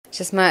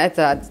Сейчас мы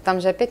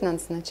там же опять надо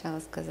сначала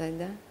сказать,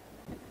 да?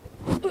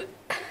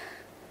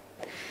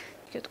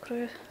 Я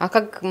открою. А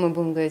как мы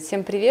будем говорить?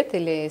 Всем привет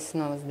или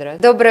снова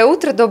здравствуйте? Доброе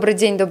утро, добрый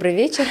день, добрый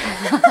вечер.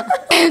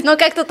 Ну,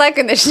 как-то так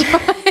и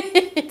начнем.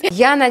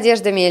 Я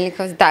Надежда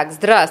Мельникова. Так,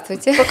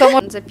 здравствуйте. Пока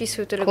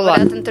записывают или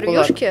говорят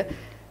интервьюшки.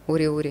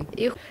 Ури-ури.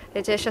 Я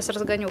тебя сейчас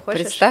разгоню,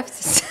 хочешь?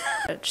 Представьтесь.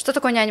 Что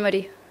такое няня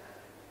Мари?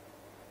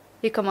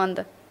 И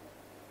команда.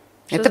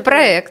 Это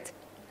проект.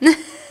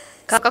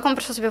 Как он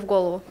пришел тебе в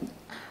голову?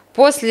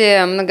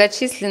 После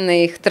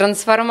многочисленных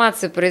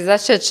трансформаций,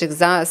 произошедших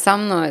со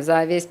мной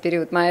за весь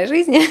период моей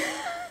жизни,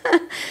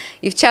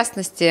 и в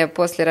частности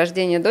после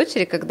рождения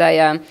дочери, когда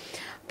я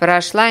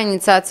прошла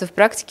инициацию в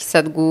практике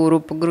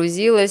садгуру,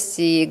 погрузилась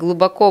и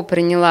глубоко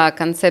приняла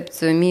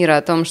концепцию мира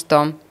о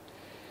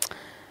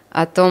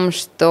том,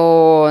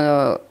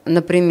 что,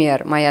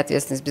 например, моя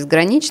ответственность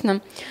безгранична,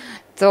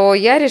 то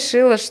я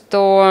решила,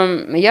 что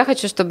я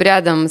хочу, чтобы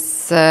рядом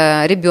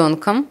с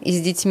ребенком и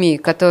с детьми,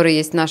 которые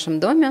есть в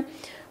нашем доме,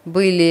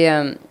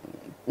 были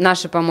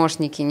наши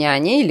помощники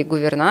няни или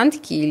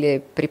гувернантки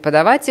или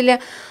преподаватели,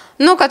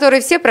 но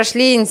которые все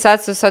прошли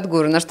инициацию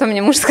садгуру. На что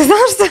мне муж сказал,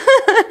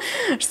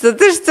 что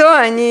ты что,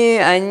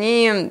 они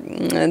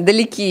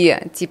далеки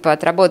типа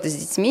от работы с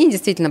детьми.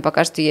 Действительно,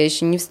 пока что я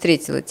еще не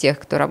встретила тех,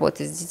 кто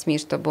работает с детьми,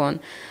 чтобы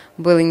он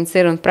был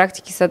инициирован в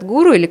практике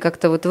садгуру или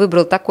как-то вот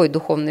выбрал такой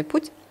духовный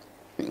путь.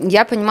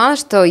 Я понимала,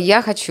 что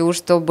я хочу,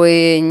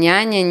 чтобы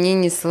няня не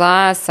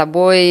несла с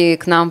собой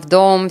к нам в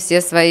дом все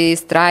свои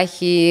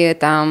страхи,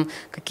 там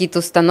какие-то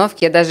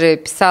установки. Я даже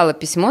писала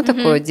письмо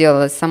такое,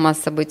 делала сама с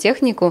собой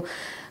технику,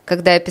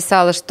 когда я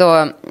писала,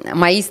 что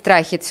мои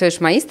страхи, это все лишь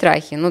мои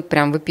страхи, ну,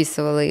 прям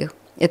выписывала их.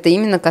 Это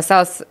именно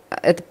касалось,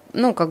 это,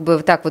 ну, как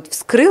бы так вот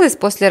вскрылось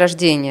после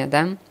рождения,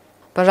 да.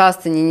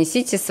 Пожалуйста, не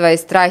несите свои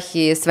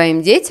страхи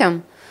своим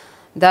детям,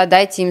 да,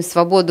 дайте им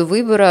свободу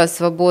выбора,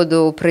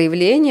 свободу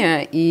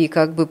проявления и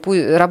как бы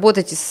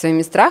работайте со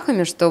своими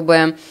страхами,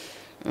 чтобы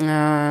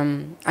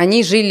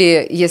они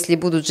жили, если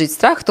будут жить в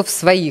страхах, то в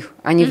своих,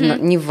 а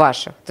не в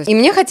ваших. И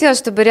мне хотелось,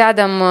 чтобы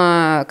рядом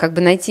как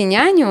бы найти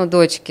няню у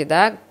дочки,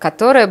 да,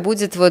 которая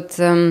будет вот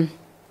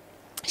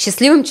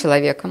счастливым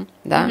человеком,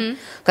 да,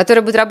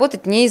 которая будет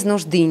работать не из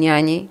нужды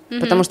няней,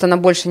 потому что она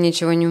больше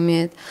ничего не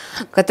умеет,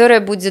 которая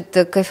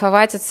будет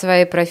кайфовать от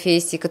своей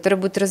профессии, которая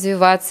будет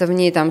развиваться в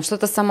ней, там,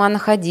 что-то сама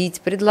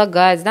находить,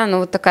 предлагать, да, ну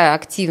вот такая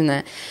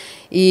активная.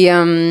 И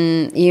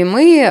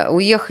мы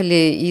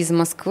уехали из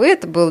Москвы,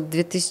 это был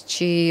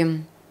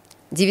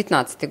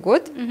 2019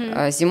 год,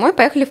 зимой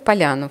поехали в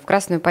Поляну, в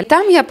Красную Поляну.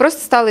 Там я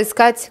просто стала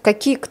искать,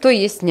 кто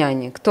есть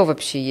няни, кто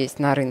вообще есть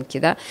на рынке,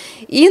 да,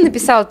 и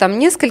написала там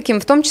нескольким,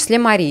 в том числе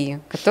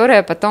Марии,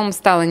 которая потом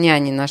стала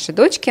няней нашей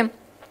дочки,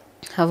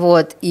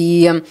 вот,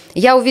 и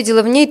я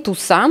увидела в ней ту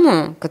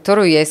самую,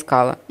 которую я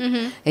искала,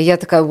 и я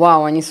такая,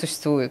 вау, они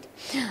существуют,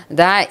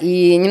 да,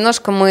 и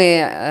немножко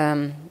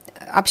мы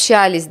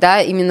общались,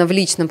 да, именно в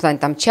личном плане,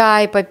 там,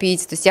 чай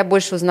попить, то есть я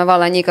больше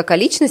узнавала о ней как о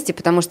личности,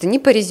 потому что ни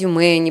по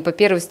резюме, ни по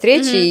первой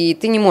встрече, и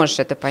ты не можешь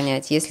это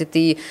понять, если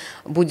ты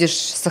будешь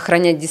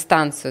сохранять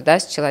дистанцию, да,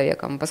 с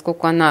человеком,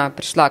 поскольку она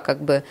пришла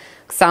как бы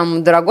к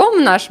самому дорогому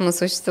нашему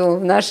существу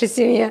в нашей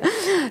семье,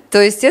 то,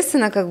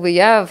 естественно, как бы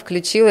я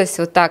включилась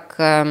вот так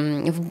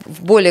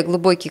в более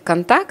глубокий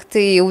контакт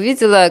и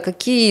увидела,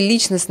 какие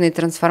личностные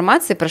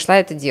трансформации прошла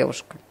эта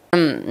девушка.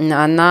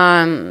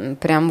 Она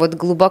прям вот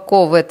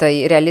глубоко в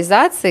этой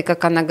реализации,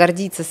 как она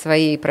гордится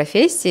своей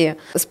профессией.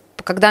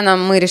 Когда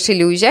мы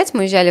решили уезжать,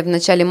 мы уезжали в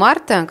начале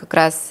марта, как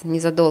раз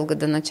незадолго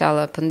до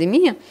начала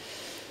пандемии.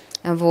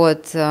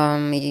 Вот.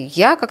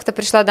 Я как-то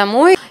пришла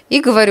домой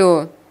и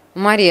говорю: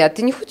 Мария, а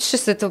ты не хочешь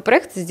из этого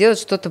проекта сделать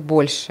что-то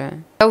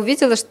большее? Я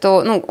увидела,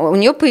 что у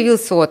нее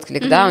появился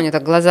отклик, да, у нее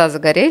так глаза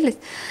загорелись.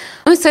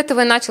 Ну и с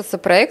этого и начался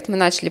проект, мы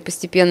начали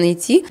постепенно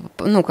идти,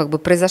 как бы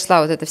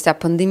произошла вот эта вся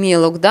пандемия,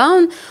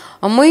 локдаун,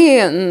 а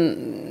мы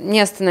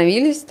не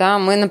остановились, да,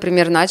 мы,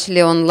 например,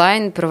 начали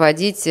онлайн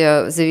проводить,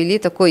 завели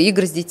такой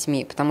игры с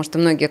детьми, потому что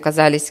многие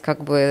оказались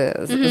как бы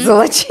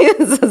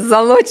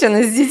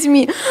залочены с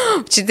детьми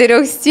в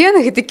 4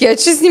 стенах и такие, а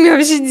что с ними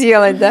вообще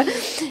делать, да?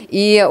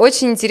 И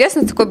очень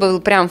интересно, такой был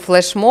прям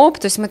флешмоб,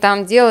 то есть мы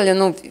там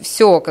делали,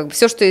 все, как бы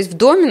все, что есть в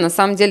доме, на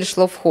самом деле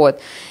шло в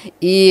ход,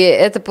 и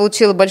это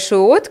получило большой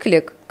отклик,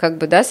 как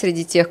бы, да,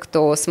 среди тех,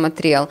 кто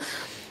смотрел.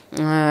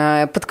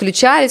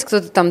 Подключались,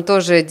 кто-то там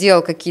тоже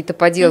делал какие-то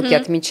поделки,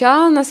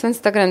 отмечал нас в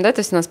Инстаграме, да, то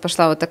есть у нас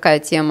пошла вот такая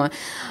тема.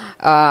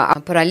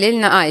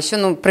 Параллельно,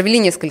 еще провели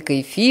несколько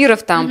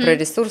эфиров там про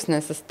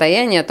ресурсное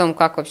состояние, о том,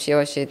 как вообще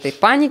этой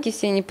панике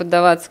всей не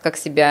поддаваться, как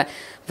себя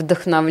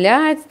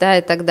вдохновлять, да,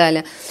 и так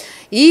далее.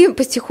 И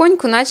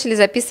потихоньку начали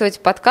записывать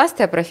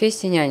подкасты о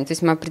профессии няни. То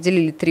есть мы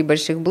определили 3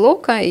 больших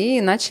блока и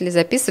начали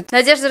записывать.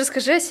 Надежда,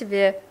 расскажи о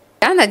себе.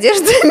 Я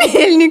Надежда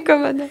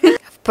Мельникова. Да.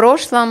 В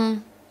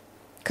прошлом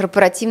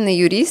корпоративный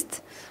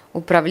юрист,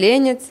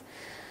 управленец.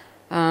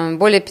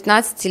 Более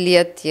 15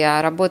 лет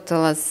я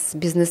работала с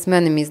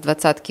бизнесменами из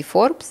 20-ки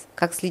Forbes,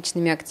 как с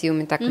личными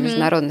активами, так и в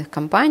международных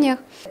компаниях.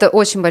 Это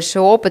очень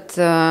большой опыт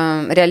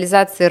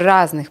реализации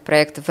разных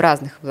проектов в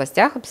разных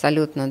областях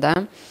абсолютно,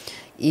 да.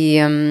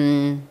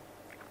 И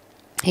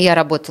я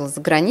работала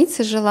за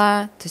границей,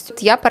 жила. То есть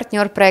я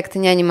партнер проекта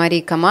 «Няня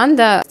Мари»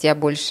 команда. Я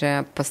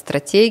больше по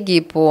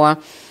стратегии, по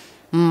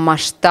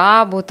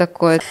масштабу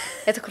такой.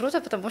 Это круто,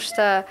 потому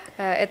что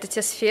это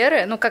те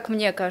сферы, ну, как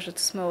мне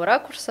кажется, с моего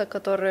ракурса,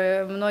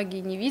 которые многие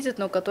не видят,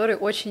 но которые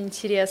очень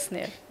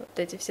интересные. Вот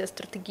эти все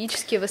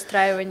стратегические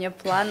выстраивания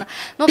плана.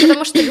 Ну,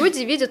 потому что люди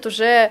видят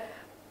уже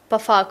по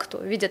факту,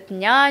 видят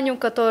няню,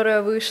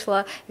 которая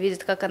вышла,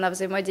 видят, как она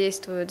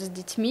взаимодействует с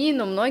детьми,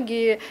 но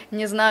многие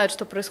не знают,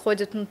 что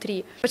происходит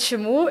внутри.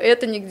 Почему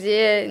это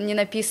нигде не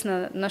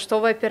написано, на что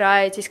вы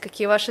опираетесь,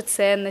 какие ваши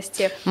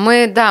ценности?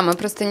 Мы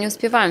просто не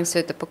успеваем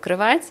все это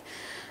покрывать.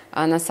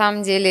 А на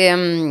самом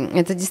деле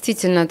это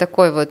действительно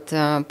такой вот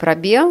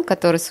пробел,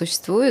 который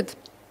существует.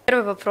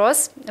 Первый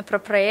вопрос про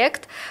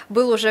проект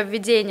был уже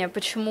введение,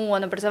 почему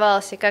он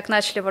образовался и как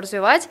начали его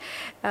развивать.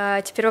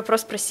 Теперь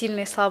вопрос про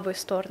сильные и слабые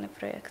стороны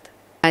проекта.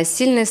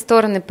 Сильные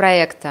стороны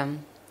проекта.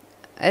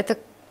 Это,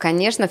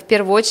 конечно, в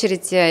первую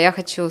очередь я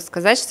хочу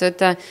сказать, что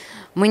это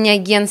мы не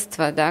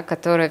агентство, да,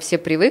 которое все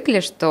привыкли,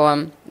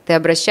 что ты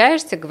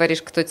обращаешься,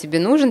 говоришь, кто тебе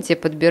нужен, тебе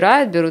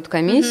подбирают, берут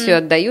комиссию,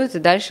 отдают, и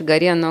дальше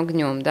гори оно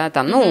огнем, да,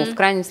 там, ну, в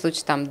крайнем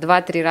случае, там,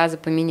 2-3 раза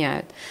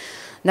поменяют.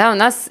 Да, у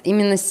нас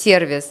именно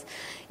сервис.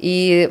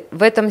 И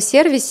в этом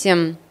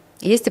сервисе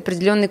есть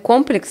определенный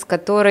комплекс,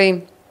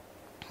 который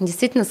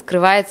действительно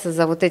скрывается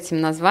за вот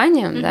этим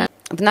названием. Да.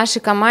 В нашей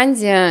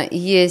команде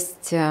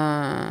есть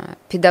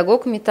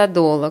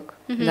педагог-методолог,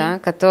 да,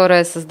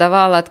 которая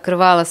создавала,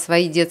 открывала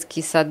свои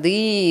детские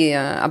сады,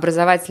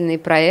 образовательные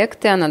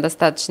проекты. Она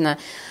достаточно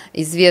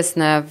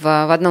известная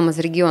в одном из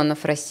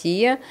регионов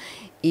России.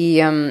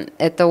 И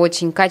это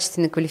очень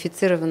качественный,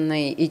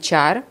 квалифицированный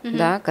HR,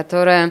 да,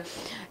 которая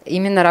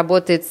именно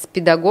работает с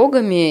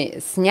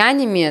педагогами, с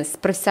нянями с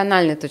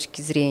профессиональной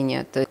точки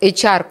зрения. То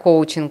есть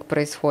HR-коучинг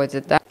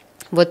происходит. Да.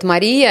 Вот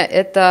Мария –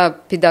 это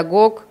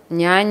педагог,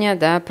 няня,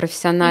 да,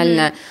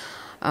 профессиональная,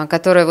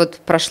 которая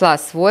вот прошла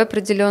свой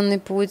определенный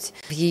путь.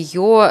 В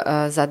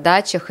ее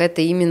задачах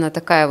это именно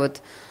такая вот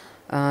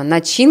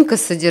начинка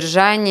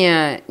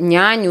содержания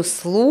нянь,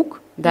 услуг,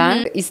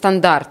 да, и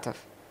стандартов.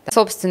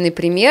 Собственный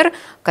пример,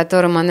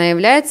 которым она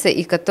является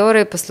и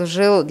который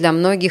послужил для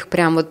многих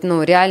прям вот,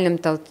 ну, реальным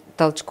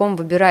толчком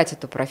выбирать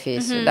эту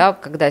профессию, да,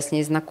 когда с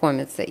ней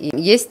знакомятся. И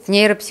есть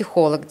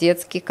нейропсихолог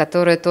детский,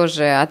 который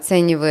тоже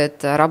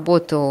оценивает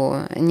работу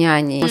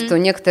няни. Потому что у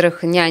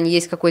некоторых нянь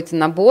есть какой-то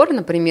набор,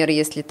 например,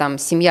 если там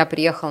семья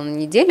приехала на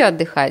неделю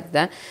отдыхать,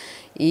 да,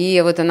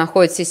 и вот она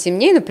ходит все 7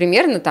 дней, ну,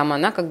 примерно там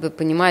она как бы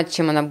понимает,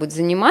 чем она будет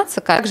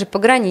заниматься. Также по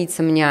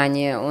границам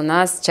няни. У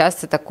нас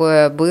часто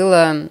такое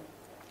было,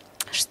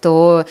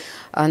 что,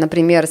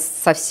 например,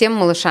 совсем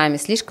малышами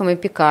слишком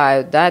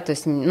опекают, да, то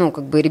есть, ну,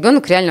 как бы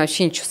ребенок реально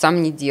вообще ничего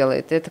сам не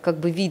делает, это как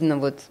бы видно,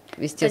 вот,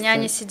 естественно. Это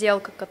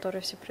няня-сиделка, к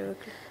которой все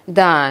привыкли.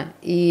 Да,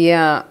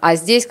 а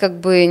здесь как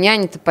бы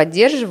няня-то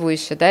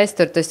поддерживающая, да,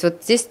 история, то есть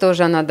вот здесь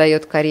тоже она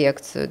дает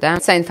коррекцию, да,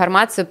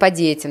 информацию по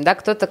детям, да,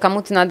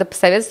 кому-то надо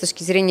посоветовать с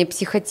точки зрения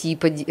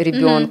психотипа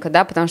ребенка,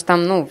 да, потому что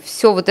там, ну,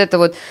 все вот это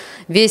вот,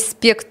 весь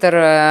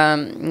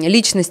спектр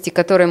личности,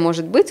 который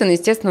может быть, он,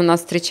 естественно, у нас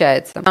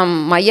встречается.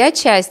 Там моя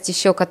часть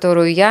еще,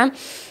 которую я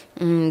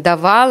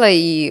давала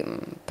и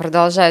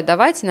продолжаю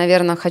давать, и,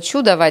 наверное,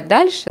 хочу давать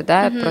дальше,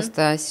 да,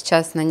 просто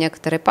сейчас на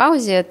некоторой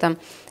паузе это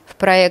в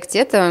проекте,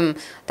 это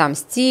там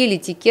стиль,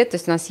 этикет, то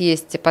есть у нас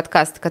есть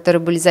подкасты, которые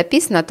были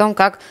записаны о том,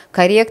 как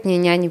корректнее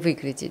няне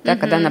выглядеть, да,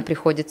 когда она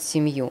приходит в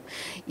семью.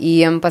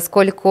 И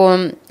поскольку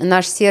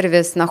наш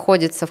сервис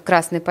находится в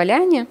Красной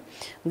Поляне,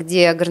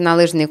 где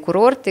горнолыжные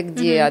курорты,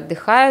 где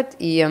отдыхают,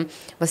 и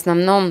в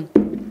основном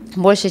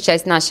большая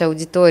часть нашей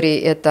аудитории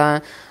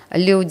это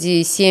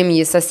люди,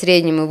 семьи со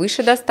средним и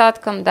выше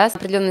достатком, да, с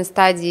определенной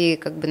стадии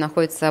как бы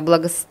находится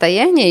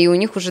благосостояние, и у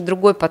них уже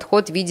другой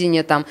подход,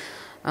 видение там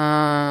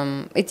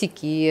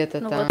этикета.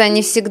 Ну, вот.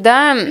 Не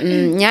всегда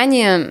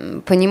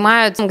няни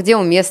понимают, где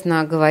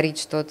уместно говорить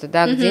что-то,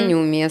 да, где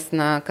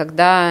неуместно,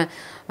 когда,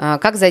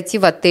 как зайти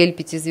в отель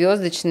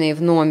 5-звездочный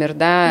в номер,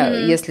 да,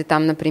 если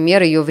там,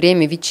 например, ее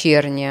время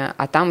вечернее,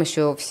 а там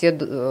еще все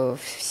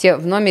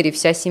в номере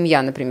вся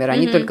семья, например,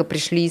 они только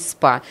пришли из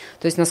спа.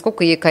 То есть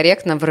насколько ей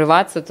корректно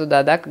врываться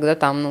туда, да, когда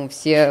там, ну,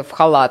 все в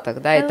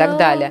халатах, да, и так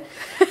далее.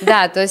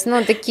 Да, то есть,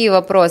 ну, такие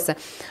вопросы.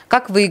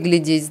 Как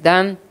выглядеть,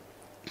 да,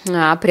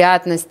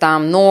 опрятность,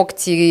 там,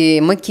 ногти,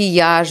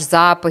 макияж,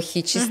 запахи,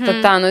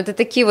 чистота. Но это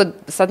такие вот,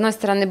 с одной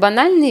стороны,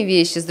 банальные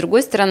вещи, с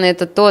другой стороны,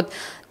 это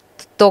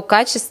то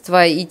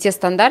качество и те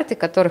стандарты,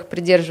 которых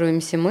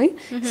придерживаемся мы.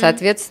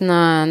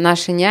 Соответственно,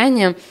 наши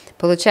няни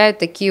получают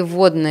такие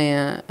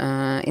вводные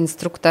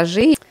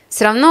инструктажи.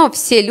 Все равно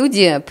все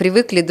люди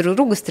привыкли друг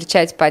другу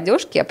встречать по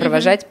одежке, а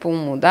провожать по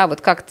уму. Да?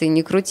 Вот как ты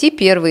ни крути,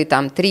 первые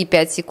там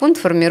 3-5 секунд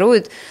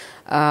формируют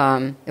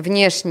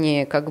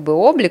внешний как бы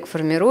облик,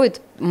 формирует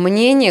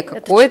мнение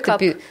какое-то,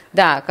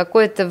 да,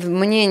 какое-то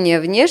мнение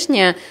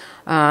внешнее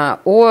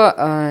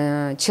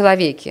о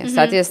человеке.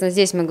 Соответственно,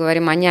 здесь мы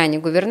говорим о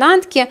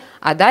няне-гувернантке,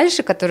 а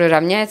дальше, который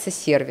равняется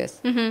сервис,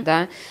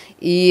 да.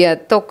 И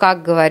то,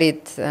 как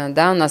говорит,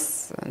 да, у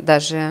нас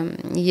даже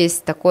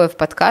есть такое в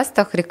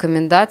подкастах,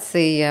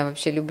 рекомендации, я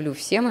вообще люблю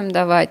всем им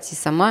давать, и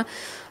сама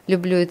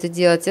люблю это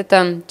делать,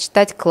 это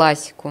читать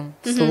классику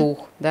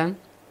вслух,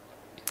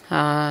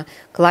 да,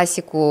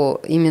 классику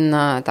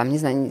именно, там, не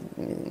знаю,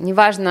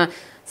 неважно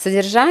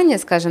содержание,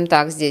 скажем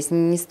так, здесь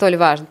не столь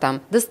важно,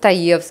 там,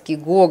 Достоевский,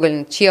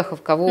 Гоголь,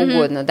 Чехов, кого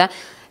угодно, да,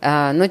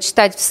 но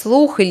читать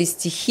вслух или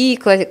стихи,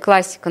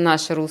 классика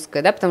наша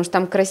русская, да, потому что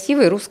там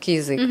красивый русский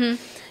язык.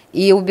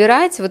 И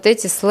убирать вот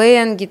эти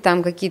сленги,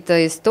 там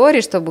какие-то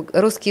истории, чтобы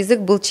русский язык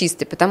был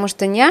чистый, потому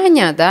что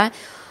няня, да,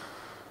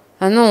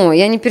 ну,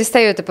 я не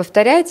перестаю это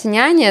повторять,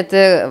 няня –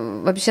 это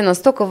вообще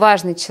настолько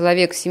важный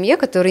человек в семье,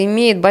 который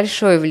имеет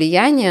большое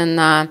влияние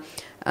на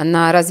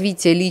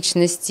развитие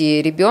личности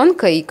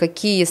ребенка и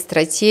какие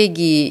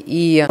стратегии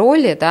и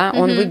роли, да,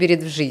 он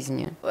выберет в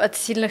жизни. От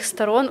сильных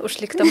сторон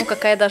ушли к тому,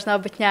 какая должна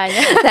быть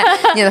няня.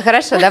 Не, ну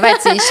хорошо,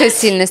 давайте еще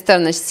сильные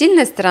стороны.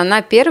 Сильная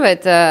сторона первая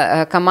 –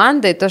 это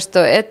команда, и то, что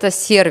это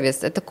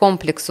сервис, это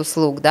комплекс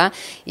услуг, да,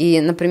 и,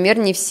 например,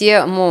 не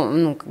все,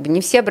 ну, как бы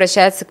не все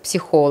обращаются к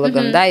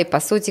психологам, да, и, по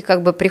сути,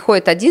 как бы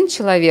приходит один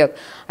человек,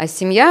 а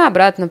семья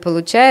обратно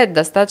получает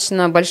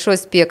достаточно большой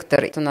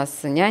спектр. У нас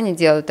няни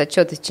делают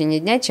отчеты в течение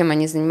дня, чем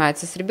они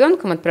занимаются с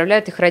ребенком,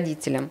 отправляют их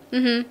родителям,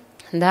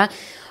 да,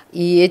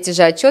 и эти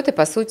же отчеты,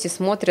 по сути,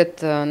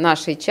 смотрят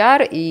наш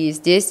HR, и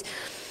здесь,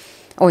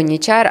 не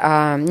HR,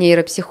 а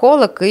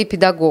нейропсихолог и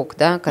педагог,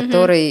 да,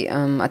 который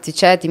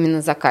отвечает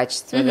именно за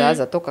качество, да,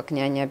 за то, как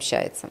няня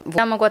общается.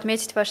 Я могу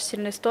отметить ваши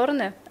сильные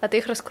стороны, а ты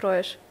их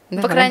раскроешь.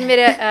 Давай. По крайней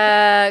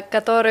мере,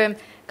 которые,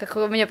 как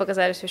мне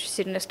показались, очень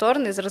сильные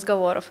стороны из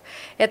разговоров.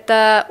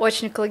 Это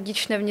очень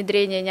экологичное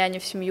внедрение няни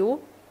в семью.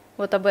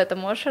 Вот об этом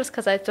можешь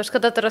рассказать? Потому что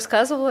когда ты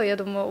рассказывала, я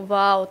думаю,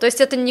 вау. То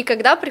есть это не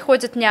когда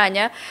приходит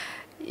няня,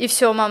 и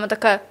все, мама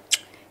такая,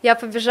 я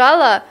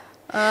побежала,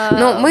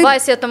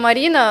 Вася, это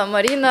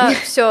Марина,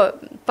 все,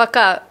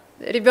 пока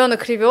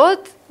ребенок ревет,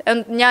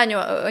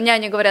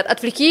 няне говорят,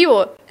 отвлеки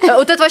его.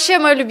 Вот это вообще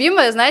мое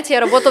любимое, знаете, я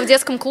работала в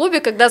детском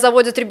клубе, когда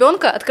заводят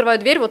ребенка,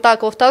 открывают дверь, вот так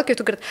его вталкивают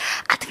и говорят,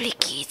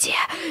 отвлеките.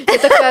 Я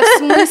такая, в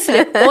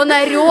смысле? Он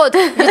орет,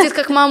 видит,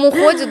 как мама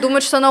уходит,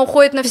 думает, что она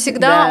уходит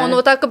навсегда, он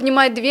вот так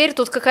обнимает дверь,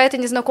 тут какая-то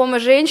незнакомая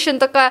женщина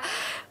такая,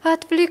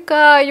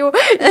 отвлекаю.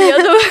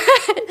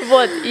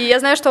 Вот, и я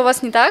знаю, что у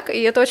вас не так, и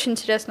это очень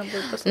интересно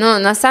будет послушать. Ну,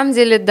 на самом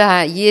деле,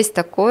 да, есть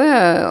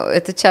такое,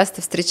 это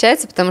часто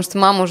встречается, потому что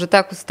мамы уже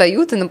так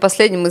устают, и на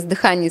последнем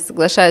издыхании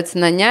соглашаются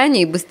на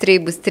няни, и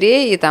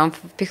быстрее, и там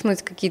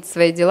впихнуть какие-то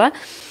свои дела.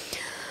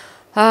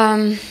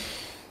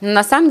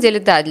 На самом деле,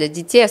 да, для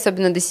детей,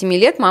 особенно до 7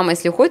 лет, мама,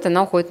 если уходит,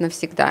 она уходит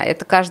навсегда.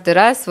 Это каждый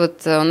раз,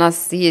 вот у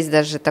нас есть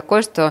даже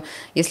такое, что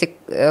если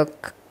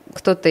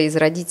кто-то из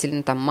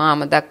родителей, там,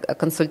 мама, да,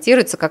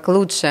 консультируется, как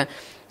лучше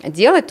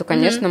делать, то,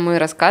 конечно, мы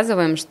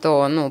рассказываем,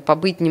 что,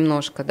 побыть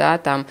немножко, да,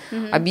 там,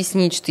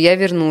 объяснить, что я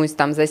вернусь,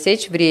 там,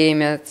 засечь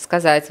время,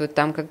 сказать, вот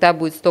там, когда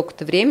будет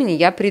столько-то времени,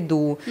 я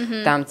приду,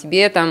 там,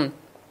 тебе, там,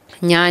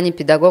 няня,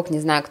 педагог, не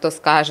знаю, кто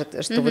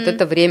скажет, что вот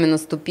это время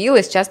наступило,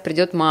 и сейчас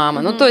придет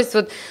мама. Ну, то есть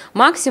вот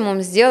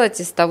максимум сделать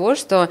из того,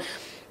 что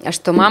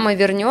мама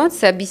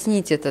вернется,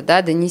 объяснить это,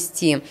 да,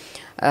 донести,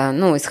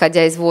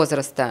 исходя из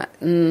возраста,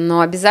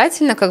 но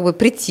обязательно как бы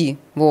прийти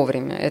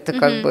вовремя. Это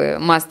как бы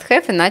must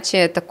have,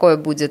 иначе такое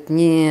будет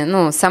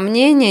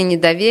сомнение,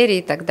 недоверие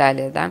и так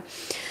далее, да.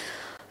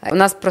 У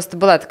нас просто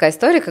была такая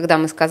история, когда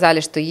мы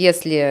сказали, что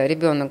если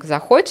ребенок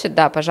захочет,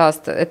 да,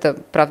 пожалуйста, это,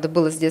 правда,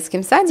 было с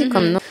детским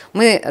садиком, но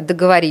мы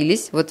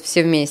договорились, вот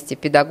все вместе,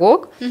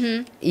 педагог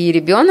и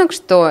ребенок,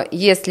 что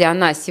если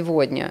она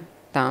сегодня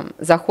там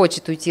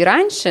захочет уйти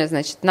раньше,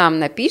 значит, нам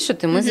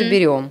напишут, и мы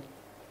заберем.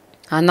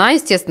 Она,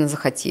 естественно,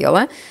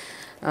 захотела,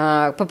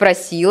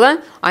 попросила,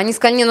 они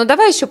сказали,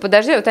 давай еще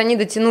подожди, вот они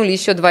дотянули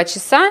еще 2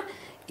 часа,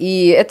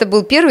 и это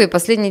был первый и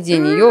последний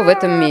день ее в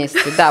этом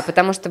месте, да,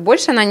 потому что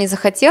больше она не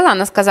захотела,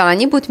 она сказала,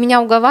 они будут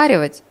меня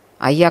уговаривать,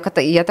 а я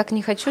так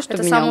не хочу,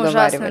 чтобы меня уговаривали. Это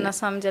самое ужасное, на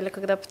самом деле,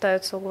 когда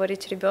пытаются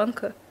уговорить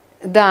ребенка.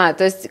 Да,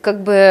 то есть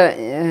как бы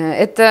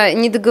это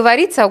не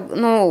договориться,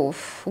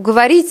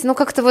 уговорить,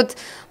 как-то вот,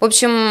 в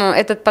общем,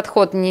 этот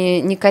подход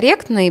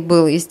некорректный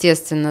был,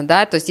 естественно,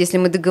 да, то есть если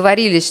мы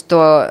договорились,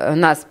 что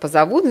нас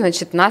позовут,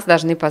 значит, нас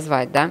должны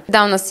позвать, да.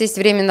 Да, у нас есть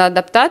время на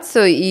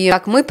адаптацию, и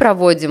как мы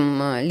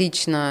проводим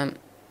лично,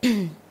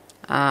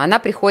 она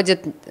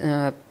приходит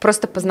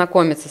просто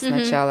познакомиться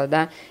сначала,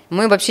 да,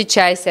 мы вообще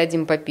чай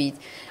сядем попить,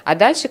 а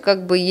дальше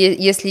как бы,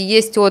 если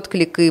есть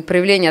отклик и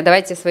проявление,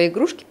 давайте я свои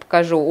игрушки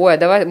покажу, а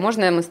давай,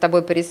 можно мы с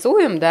тобой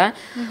порисуем, да,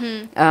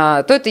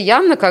 то это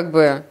явно как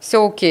бы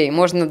все окей,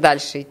 можно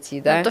дальше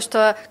идти, да. То,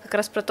 что как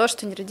раз про то,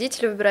 что не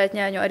родители выбирают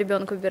няню, а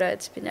ребенок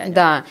выбирает себе няню.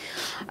 Да,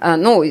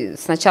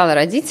 сначала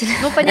родители.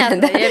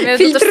 Понятно, я имею в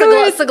виду,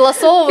 что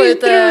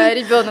согласовывает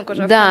ребенок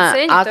уже в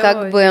конце. Да,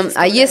 как бы,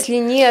 а если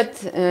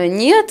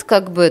нет,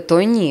 как бы,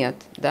 то нет,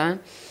 да.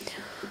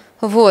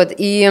 Вот,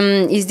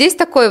 и здесь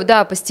такое,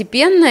 да,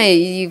 постепенное,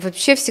 и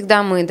вообще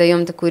всегда мы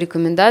даем такую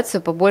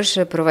рекомендацию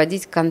побольше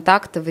проводить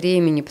контакта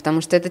времени,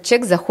 потому что этот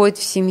человек заходит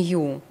в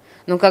семью,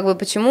 Ну, как бы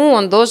почему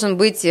он должен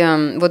быть,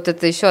 вот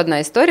это еще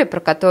одна история, про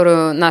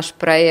которую наш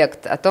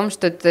проект, о том,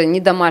 что это не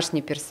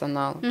домашний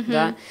персонал,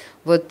 да,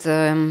 вот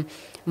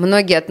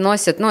многие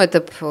относят, ну,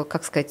 это,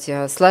 как сказать,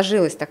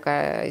 сложилась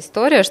такая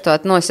история, что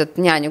относят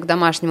няню к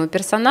домашнему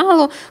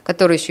персоналу,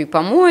 который еще и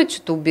помоет,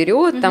 что-то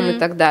уберет там и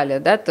так далее,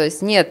 да, то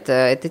есть нет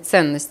этой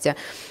ценности.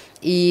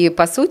 И,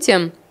 по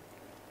сути,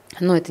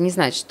 ну, это не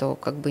значит, что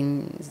как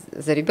бы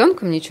за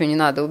ребенком ничего не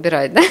надо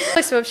убирать, да?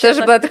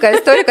 Тоже была такая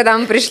история, когда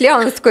мы пришли, а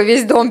у нас такой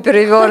весь дом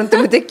перевернутый,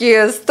 мы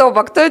такие, стоп,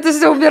 а кто это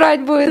все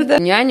убирать будет, да?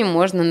 Няню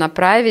можно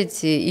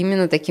направить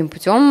именно таким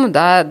путем,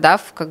 да,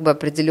 дав как бы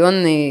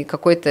определенный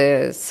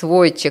какой-то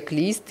свой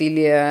чек-лист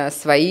или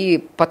свои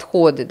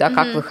подходы, да,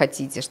 как вы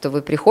хотите, что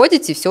вы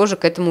приходите, все уже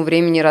к этому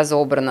времени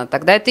разобрано.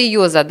 Тогда это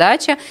ее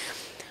задача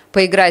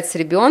поиграть с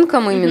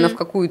ребенком именно в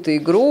какую-то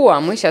игру, а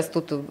мы сейчас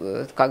тут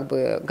как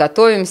бы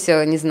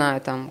готовимся, не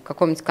знаю, там, к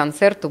какому-нибудь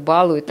концерту,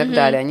 балу и так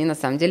далее. Они на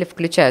самом деле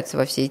включаются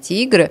во все эти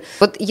игры.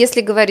 Вот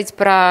если говорить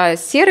про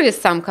сервис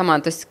сам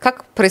команд, то есть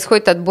как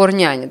происходит отбор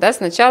няни, да,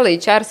 сначала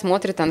HR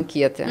смотрит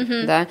анкеты,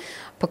 да,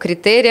 по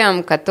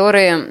критериям,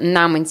 которые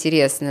нам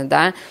интересны,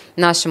 да,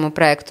 нашему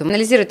проекту.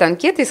 Анализирует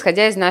анкеты,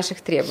 исходя из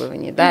наших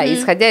требований, да,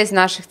 исходя из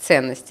наших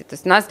ценностей. То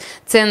есть у нас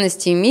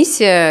ценности и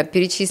миссия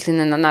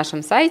перечислены на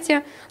нашем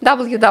сайте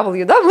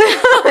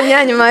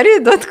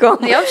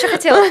www.nянямари.com. Я вообще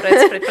хотела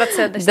про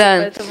ценности,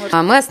 поэтому...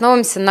 Мы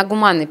основываемся на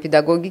гуманной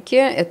педагогике.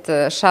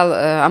 Это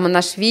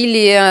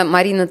Аманашвили,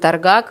 Марина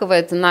Таргакова.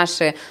 Это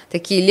наши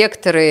такие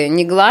лекторы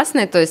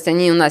негласные, то есть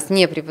они у нас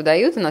не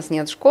преподают, у нас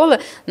нет школы,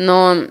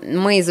 но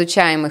мы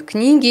изучаем их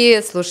книги,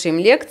 слушаем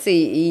лекции,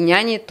 и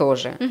няни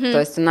тоже. То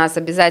есть у нас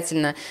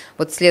обязательно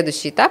вот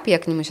следующий этап, я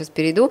к нему сейчас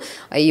перейду,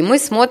 и мы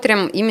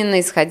смотрим именно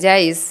исходя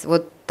из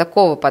вот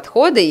такого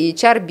подхода, и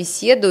HR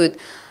беседует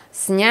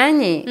с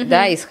няней,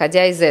 да,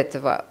 исходя из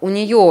этого. У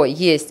нее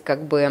есть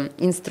как бы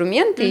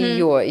инструменты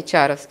ее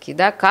HR-овские,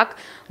 да, как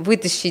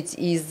вытащить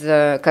из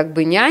как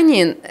бы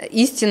няни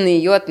истинные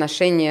ее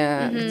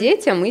отношения к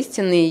детям,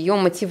 истинную ее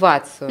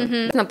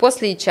мотивацию.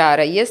 После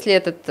HR,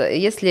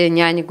 если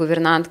няня,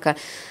 гувернантка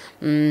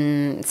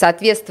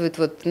соответствует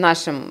вот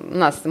нашим, у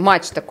нас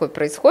матч такой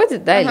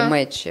происходит, да, или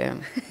матч.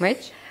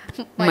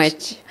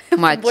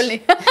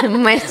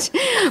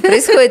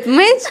 Происходит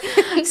матч,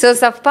 все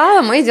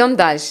совпало, мы идем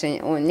дальше.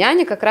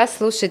 Няня как раз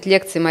слушает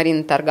лекции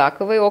Марины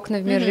Таргаковой «Окна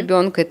в мир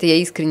ребенка». Это я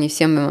искренне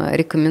всем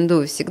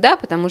рекомендую всегда,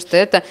 потому что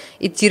это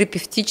и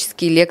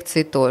терапевтические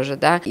лекции тоже,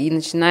 да, и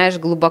начинаешь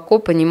глубоко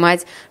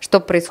понимать,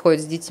 что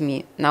происходит с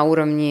детьми на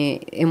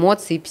уровне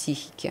эмоций и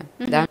психики,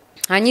 да.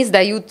 Они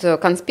сдают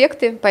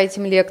конспекты по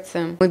этим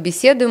лекциям. Мы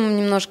беседуем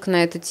немножко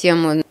на эту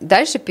тему.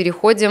 Дальше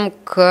переходим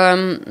к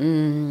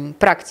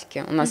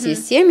практике. У нас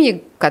есть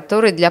семьи,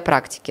 которые для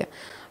практики.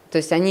 То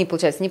есть они,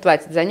 получается, не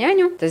платят за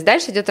няню. То есть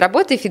дальше идет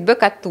работа и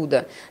фидбэк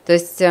оттуда. То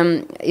есть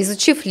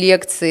изучив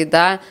лекции,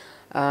 да,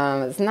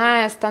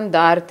 зная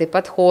стандарты,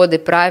 подходы,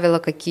 правила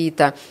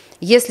какие-то,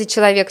 если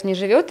человек не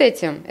живет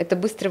этим, это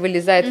быстро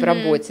вылезает в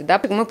работе. Да?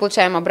 Мы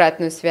получаем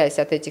обратную связь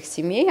от этих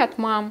семей, от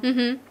мам.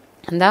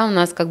 Да, у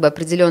нас как бы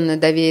определенное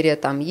доверие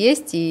там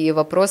есть, и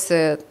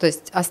вопросы, то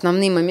есть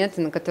основные моменты,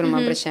 на которые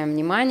мы обращаем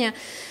внимание.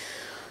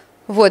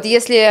 Вот,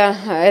 если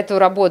эту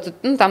работу,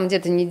 ну, там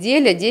где-то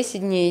неделя,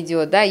 10 дней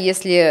идет, да,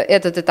 если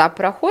этот этап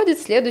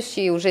проходит,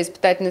 следующий уже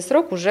испытательный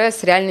срок уже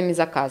с реальными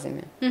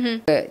заказами.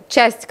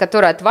 Часть,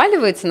 которая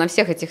отваливается на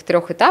всех этих 3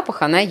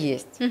 этапах, она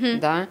есть,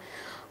 да.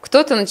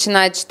 Кто-то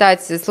начинает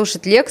читать,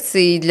 слушать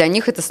лекции, и для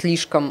них это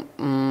слишком,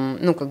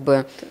 ну, как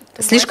бы,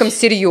 слишком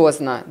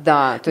серьезно,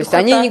 да. То есть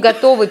они не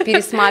готовы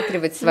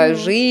пересматривать свою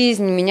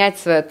жизнь, менять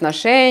свои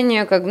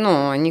отношения, как,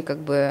 ну, они как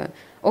бы,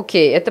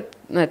 окей, это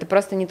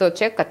просто не тот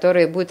человек,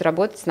 который будет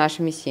работать с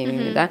нашими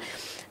семьями, да.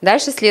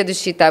 Дальше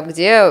следующий этап,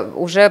 где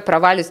уже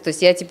проваливается, то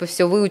есть я типа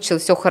все выучил,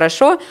 все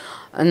хорошо,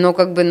 но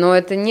как бы, но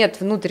это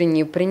нет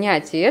внутреннего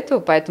принятия этого,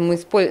 поэтому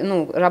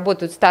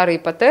работают старые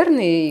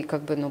паттерны, и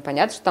как бы, ну,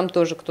 понятно, что там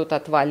тоже кто-то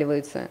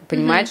отваливается,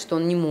 понимает, что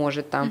он не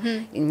может там,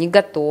 не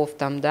готов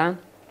там, да,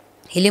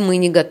 или мы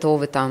не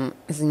готовы там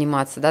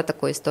заниматься, да,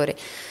 такой историей.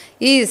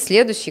 И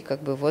следующий,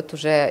 как бы, вот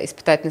уже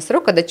испытательный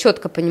срок, когда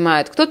четко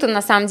понимают, кто-то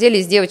на самом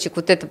деле из девочек,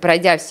 вот это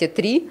пройдя все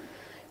 3,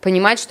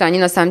 понимает, что они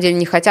на самом деле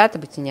не хотят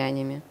быть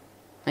нянями.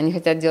 Они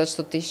хотят делать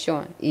что-то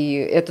еще. И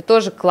это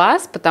тоже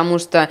класс, потому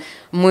что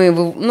мы,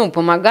 ну,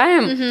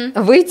 помогаем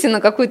выйти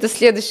на какую-то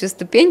следующую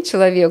ступень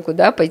человеку,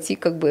 да, пойти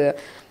как бы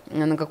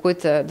на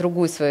какую-то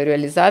другую свою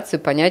реализацию,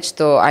 понять,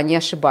 что они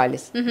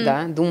ошибались,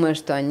 да, думая,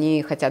 что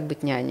они хотят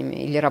быть нянями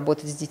или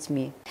работать с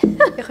детьми.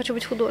 Я хочу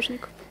быть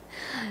художником.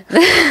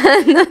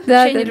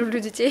 Я не люблю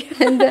детей.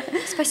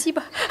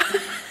 Спасибо.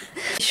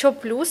 Еще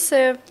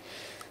плюсы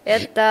 —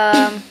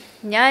 это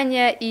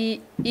няня и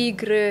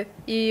игры,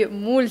 и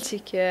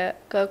мультики,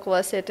 как у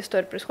вас вся эта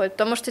история происходит.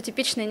 Потому что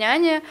типичные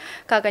няни,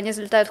 как они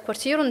залетают в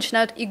квартиру,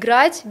 начинают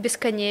играть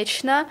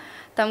бесконечно,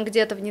 там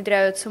где-то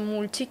внедряются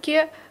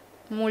мультики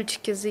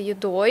за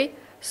едой,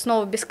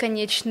 снова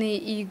бесконечные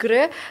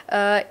игры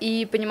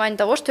и понимание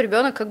того, что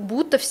ребенок как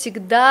будто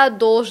всегда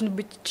должен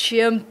быть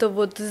чем-то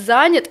вот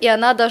занят, и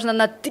она должна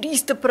на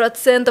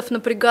 300%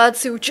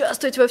 напрягаться и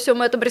участвовать во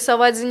всем этом,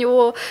 рисовать за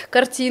него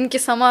картинки,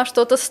 сама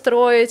что-то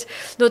строить.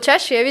 Но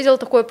чаще я видела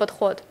такой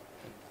подход.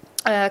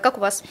 Как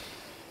у вас?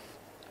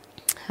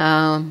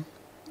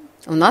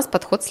 У нас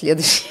подход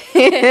следующий,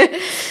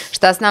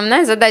 что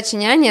основная задача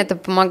няни – это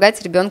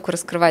помогать ребенку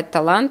раскрывать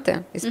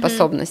таланты и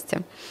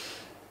способности.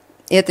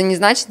 И это не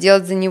значит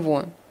делать за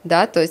него,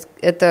 да, то есть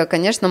это,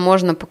 конечно,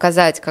 можно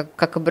показать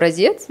как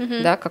образец,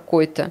 да,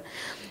 какой-то,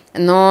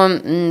 но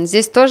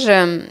здесь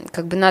тоже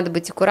как бы надо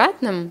быть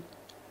аккуратным,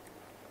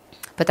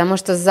 потому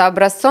что за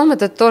образцом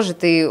это тоже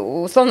ты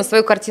условно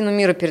свою картину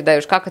мира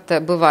передаешь, как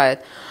это бывает.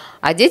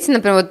 А дети,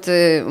 например, вот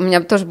у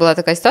меня тоже была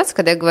такая ситуация,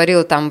 когда я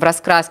говорила, там, в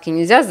раскраске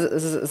нельзя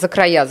за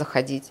края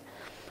заходить.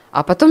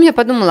 А потом я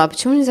подумала, а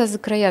почему нельзя за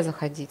края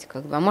заходить?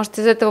 Как бы? А может,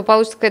 из этого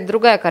получится какая-то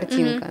другая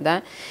картинка,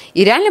 да?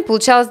 И реально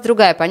получалась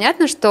другая.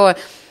 Понятно, что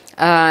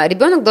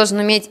ребенок должен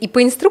уметь и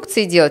по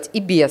инструкции делать, и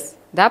без.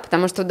 Да,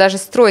 потому что даже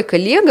стройка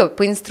лего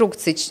по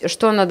инструкции,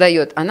 что она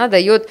дает? Она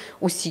дает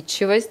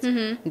усидчивость,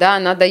 да,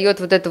 она дает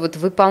вот это вот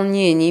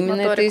выполнение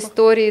именно этой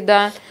истории,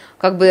 да,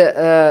 как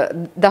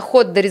бы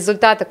доход до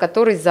результата,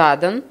 который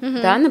задан,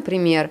 да,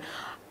 например.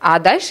 А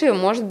дальше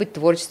может быть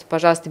творчество,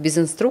 пожалуйста, без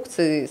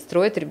инструкции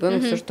строит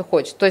ребенок все, что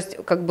хочет. То есть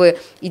как бы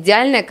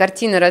идеальная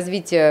картина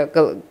развития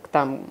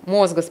там,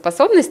 мозга,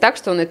 способность так,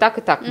 что он и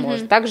так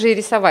может. Также и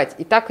рисовать,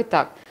 и так, и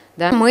так.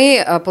 Да.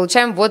 Мы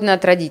получаем вводные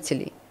от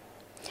родителей.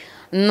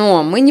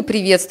 Но мы не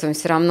приветствуем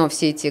все равно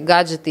все эти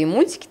гаджеты и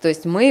мультики, то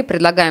есть мы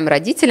предлагаем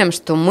родителям,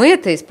 что мы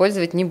это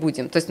использовать не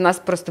будем. То есть у нас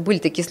просто были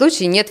такие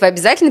случаи, нет, вы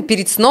обязательно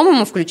перед сном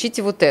ему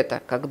включите вот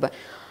это, как бы.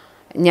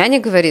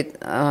 Няня говорит,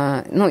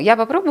 ну, я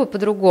попробую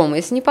по-другому,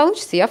 если не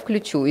получится, я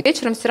включу. И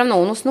вечером все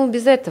равно он уснул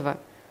без этого.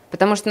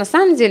 Потому что на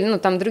самом деле, ну,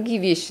 там другие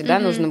вещи, да,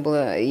 нужно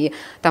было. И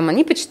там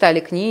они почитали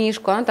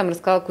книжку, она там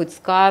рассказала какую-то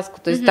сказку.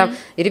 То есть там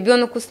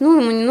ребенок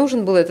уснул, ему не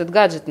нужен был этот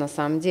гаджет на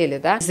самом деле,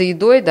 да. За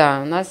едой,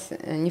 да, у нас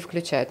не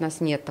включают, у нас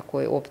нет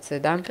такой опции,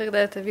 да. Когда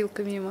это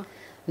вилка мимо.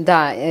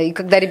 Да, и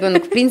когда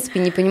ребенок, в принципе,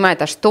 не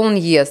понимает, а что он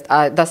ест,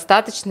 а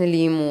достаточно ли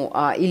ему,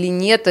 или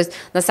нет. То есть,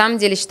 на самом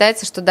деле,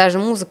 считается, что даже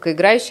музыка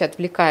играющая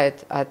отвлекает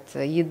от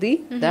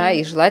еды, да,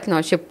 и желательно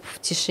вообще в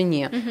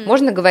тишине.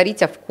 Можно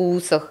говорить о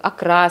вкусах, о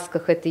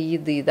красках этой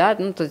еды, да,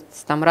 ну, то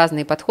есть там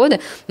разные подходы,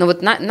 но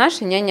вот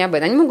наши няни об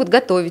этом. Они могут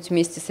готовить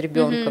вместе с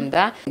ребенком,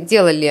 да.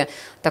 Делали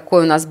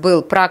такой у нас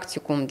был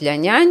практикум для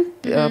нянь,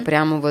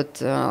 прямо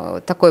вот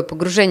такое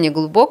погружение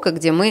глубокое,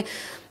 где мы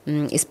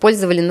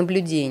использовали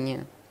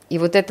наблюдение. И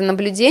вот это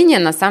наблюдение,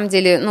 на самом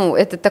деле, ну,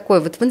 это такой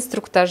вот в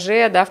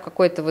инструктаже, да, в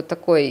какой-то вот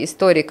такой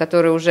истории,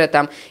 которая уже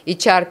там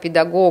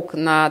HR-педагог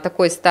на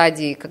такой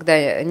стадии,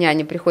 когда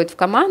няня приходит в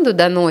команду,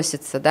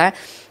 доносится, да,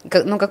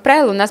 ну, как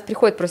правило, у нас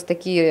приходят просто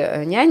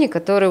такие няни,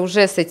 которые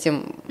уже с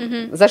этим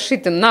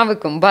зашитым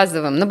навыком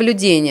базовым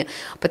наблюдения.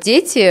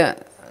 Дети,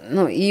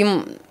 ну,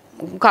 им...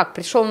 Как,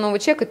 пришел новый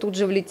человек и тут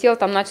же влетел,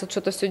 там начал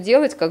что-то все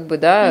делать, как бы,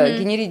 да,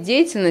 генерить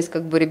деятельность,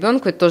 как бы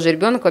ребенку, это тоже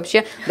ребенок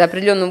вообще до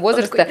определенного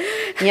возраста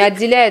не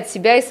отделяет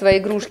себя и свои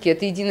игрушки,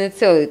 это единое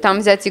целое.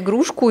 Там взять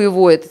игрушку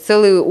его, это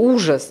целый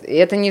ужас, и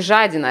это не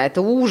жадина, это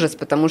ужас,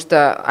 потому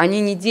что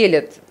они не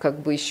делят, как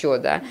бы, еще,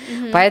 да.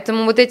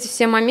 Поэтому вот эти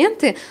все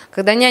моменты,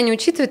 когда няня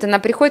учитывает, она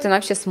приходит, она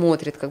вообще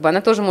смотрит, как бы, она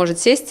тоже может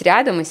сесть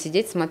рядом и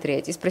сидеть,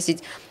 смотреть, и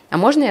спросить, а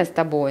можно я с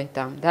тобой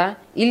там, да?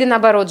 Или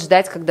наоборот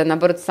ждать, когда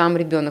наоборот сам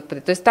ребенок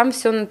подойдет. То есть там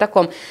все на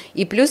таком.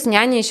 И плюс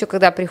няня еще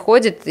когда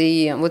приходит,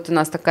 и вот у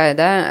нас такая,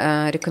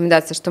 да,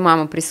 рекомендация, что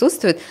мама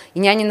присутствует, и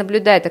няня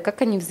наблюдает, а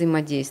как они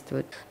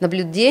взаимодействуют.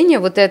 Наблюдение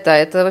вот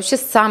это вообще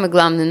самый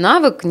главный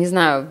навык, не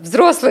знаю,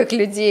 взрослых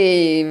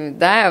людей,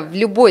 да, в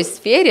любой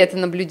сфере это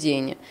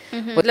наблюдение.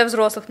 Вот для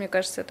взрослых, мне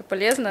кажется, это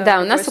полезно.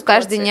 Да, у нас у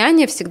каждой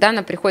няни всегда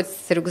она приходит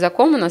с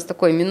рюкзаком, у нас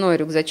такой именной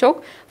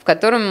рюкзачок, в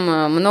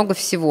котором много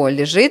всего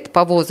лежит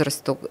по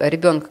возрасту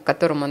ребенка, к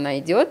которому она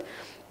идет,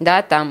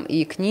 да, там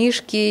и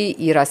книжки,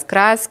 и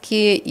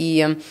раскраски,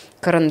 и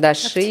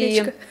карандаши.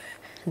 Аптечка.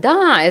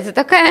 Да, это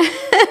такая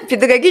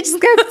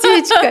педагогическая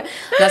аптечка.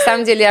 На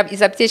самом деле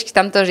из аптечки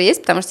там тоже есть,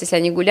 потому что если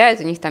они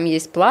гуляют, у них там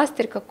есть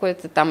пластырь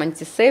какой-то, там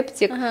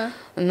антисептик,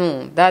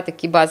 ну, да,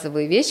 такие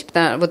базовые вещи.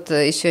 Вот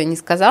еще я не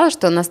сказала,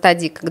 что на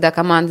стадии, когда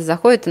команда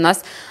заходит, у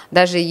нас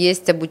даже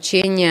есть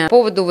обучение по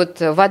поводу вот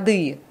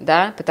воды,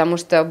 да, потому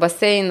что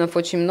бассейнов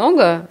очень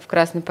много в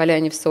Красной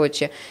Поляне, в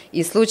Сочи,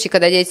 и случаи,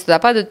 когда дети туда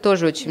падают,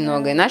 тоже очень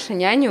много, и наши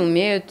няни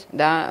умеют,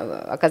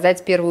 да,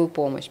 оказать первую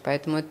помощь,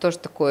 поэтому это тоже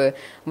такой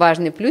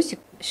важный плюсик.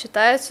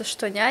 Считается,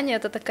 что няня —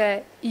 это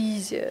такая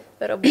изи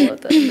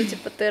работа, ну,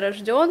 типа, ты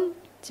рожден,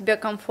 тебе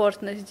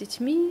комфортно с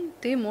детьми,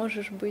 ты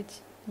можешь быть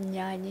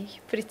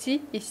няней,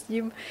 прийти и с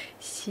ним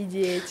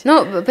сидеть.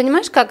 Ну,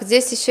 понимаешь, как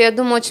здесь еще, я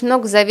думаю, очень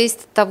много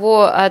зависит от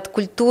того, от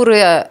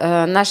культуры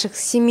наших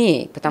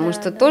семей, потому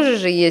что тоже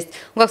же есть,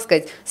 ну, как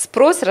сказать,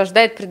 спрос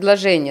рождает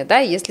предложение, да,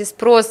 если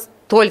спрос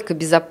только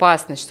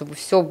безопасность, чтобы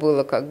все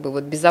было как бы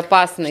вот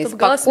безопасно чтобы и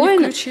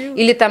спокойно,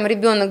 или там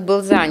ребенок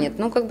был занят,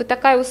 ну, как бы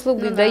такая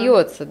услуга и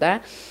дается,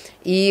 да.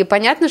 И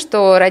понятно,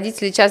 что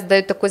родители часто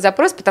дают такой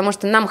запрос, потому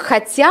что нам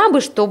хотя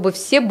бы, чтобы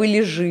все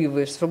были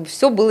живы, чтобы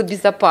все было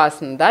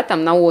безопасно, да,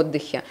 там на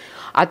отдыхе.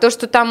 А то,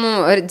 что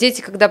там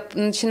дети, когда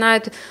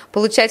начинают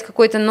получать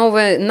какой-то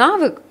новый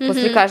навык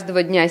после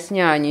каждого дня с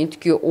няней, они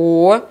такие,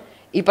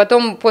 и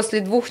потом после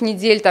 2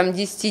 недель, там,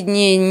 10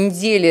 дней,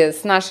 недели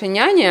с нашей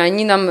няней,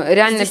 они нам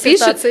реально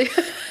пишут.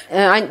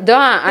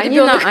 Да,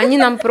 они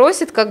нам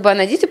просят, как бы, а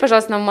найдите,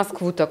 пожалуйста, нам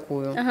Москву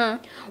такую.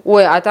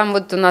 Ой, а там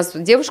вот у нас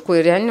девушка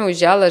реально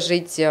уезжала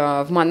жить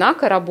в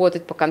Монако,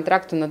 работать по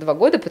контракту на 2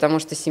 года, потому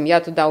что семья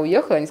туда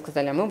уехала, они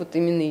сказали, а мы вот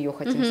именно ее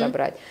хотим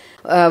забрать.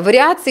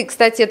 Вариаций,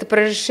 кстати, это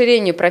про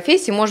расширение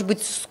профессии, может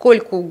быть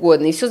сколько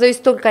угодно, и все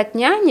зависит только от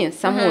няни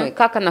самой,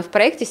 как она в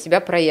проекте себя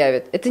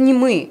проявит. Это не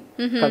мы,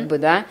 как бы,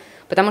 да.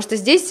 Потому что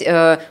здесь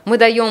мы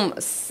даем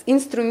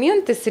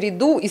инструменты,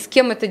 среду и с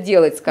кем это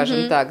делать,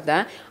 скажем так,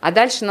 да. А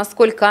дальше,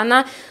 насколько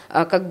она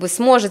как бы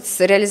сможет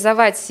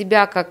реализовать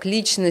себя как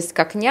личность,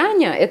 как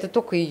няня, это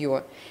только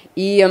ее.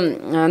 И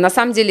на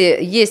самом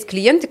деле есть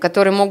клиенты,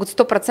 которые могут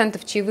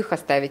 100% чаевых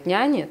оставить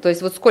няне, то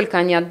есть вот сколько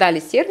они отдали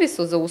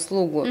сервису за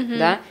услугу,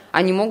 да,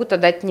 они могут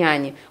отдать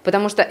няне,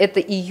 потому что это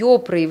ее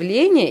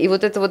проявление, и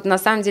вот это вот на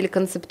самом деле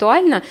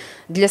концептуально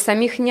для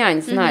самих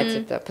нянь знать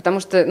это, потому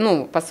что,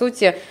 ну, по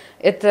сути,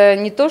 это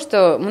не то,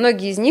 что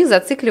многие из них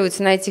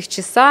зацикливаются на этих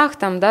часах,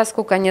 там, да,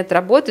 сколько они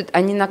отработают, а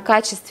не на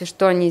качестве,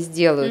 что они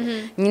сделают,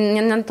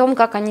 не на том,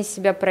 как они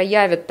себя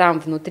проявят там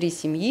внутри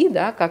семьи,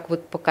 да, как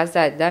вот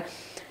показать, да.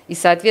 И,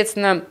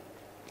 соответственно,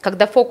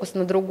 когда фокус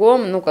на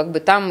другом, ну, как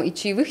бы там и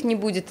чаевых не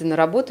будет, и на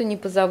работу не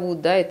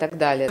позовут, да, и так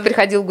далее.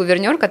 Приходил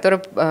гувернер, который,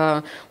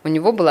 у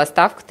него была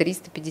ставка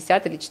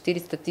 350 или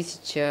 400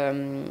 тысяч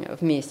в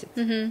месяц.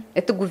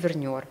 Это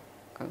гувернер,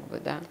 как бы,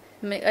 да.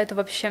 Это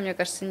вообще, мне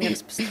кажется, не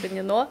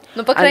распространено.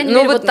 Ну, по крайней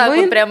мере, вот так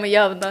вот прямо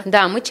явно.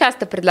 Да, мы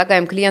часто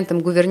предлагаем клиентам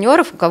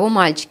гувернеров, у кого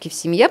мальчики в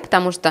семье,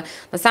 потому что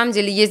на самом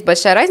деле есть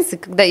большая разница,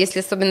 когда, если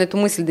особенно эту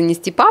мысль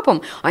донести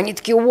папам, они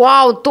такие,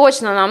 вау,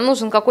 точно, нам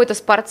нужен какой-то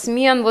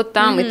спортсмен вот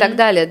там и так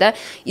далее, да,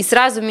 и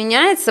сразу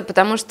меняется,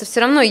 потому что все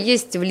равно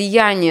есть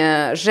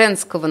влияние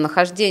женского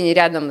нахождения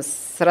рядом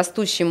с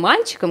растущим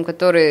мальчиком,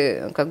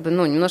 который, как бы,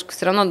 ну, немножко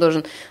все равно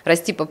должен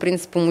расти по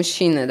принципу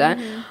мужчины, да,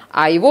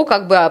 а его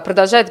как бы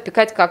продолжают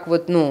опекать как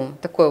вот, ну,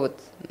 такой вот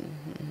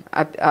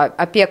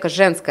опека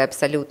женская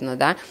абсолютно,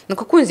 да. Но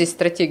какую он здесь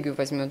стратегию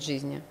возьмет в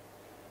жизни?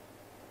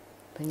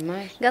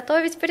 Понимаешь?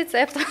 Готовить по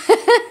рецепту.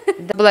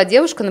 Была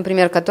девушка,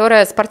 например,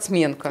 которая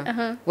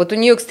спортсменка. Вот у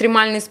нее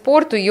экстремальный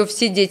спорт, ее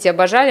все дети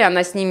обожали,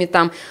 она с ними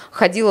там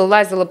ходила,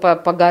 лазила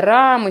по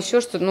горам,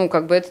 еще что-то, ну,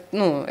 как бы, это,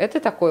 ну, это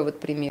такой вот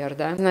пример,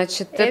 да.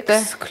 Значит,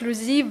 это...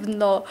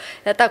 Эксклюзивно.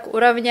 Так,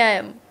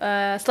 уравняем.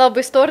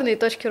 Слабые стороны и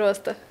точки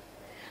роста.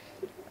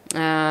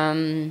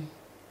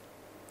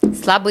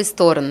 Слабые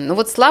стороны. Ну,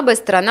 вот слабая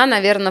сторона,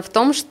 наверное, в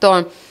том,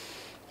 что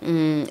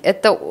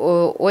это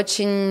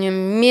очень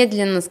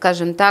медленно,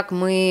 скажем так,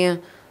 мы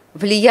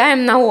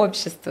влияем на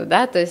общество,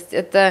 да, то есть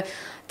это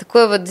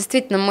такое вот,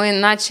 действительно, мы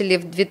начали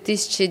в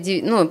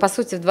 2009, ну, по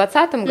сути, в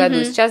 2020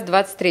 году, сейчас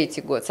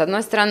 23 год. С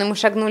одной стороны, мы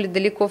шагнули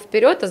далеко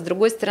вперед, а с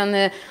другой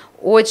стороны,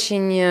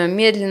 очень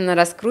медленно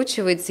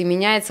раскручивается и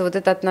меняется вот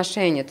это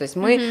отношение. То есть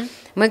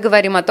мы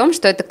говорим о том,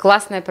 что это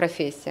классная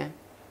профессия,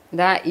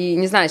 да, и,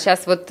 не знаю,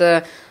 сейчас вот...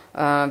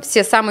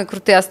 Все самые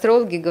крутые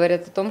астрологи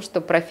говорят о том, что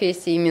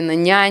профессия именно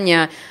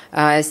няня,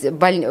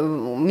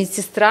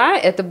 медсестра,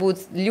 это будут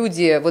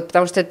люди, вот,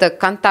 потому что это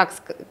контакт,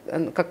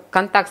 как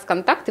контакт с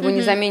контактом, его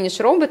не заменишь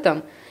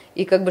роботом,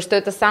 и как бы что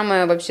это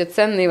самое вообще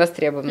ценное и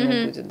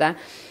востребованное будет, да.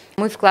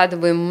 Мы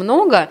вкладываем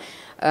много,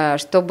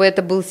 чтобы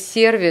это был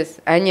сервис,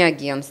 а не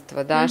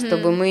агентство, да,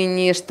 чтобы мы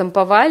не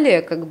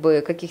штамповали как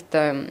бы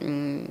каких-то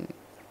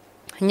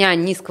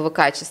нянь низкого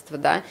качества,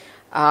 да,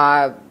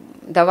 а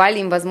давали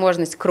им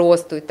возможность к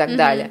росту и так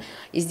далее.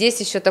 И здесь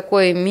еще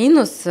такой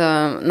минус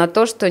на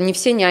то, что не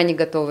все няни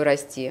готовы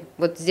расти.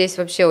 Вот здесь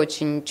вообще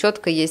очень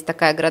четко есть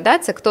такая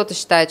градация. Кто-то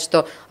считает,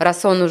 что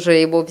раз он уже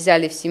его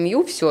взяли в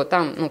семью, все,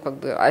 там, ну, как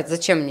бы, а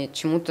зачем мне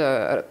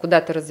чему-то,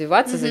 куда-то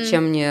развиваться,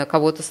 зачем мне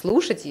кого-то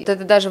слушать? Вот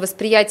это даже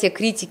восприятие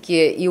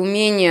критики и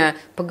умение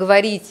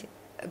поговорить,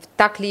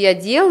 так ли я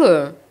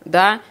делаю,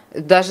 да,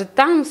 даже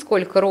там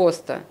сколько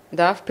роста,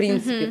 да, в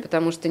принципе,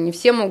 потому что не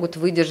все могут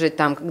выдержать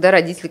там, когда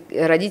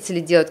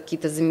родители делают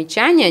какие-то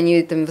замечания, они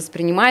это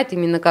воспринимают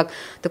именно как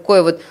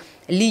такое вот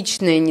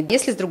личное,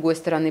 если с другой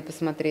стороны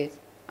посмотреть,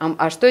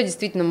 а что я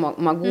действительно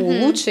могу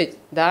улучшить,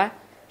 да,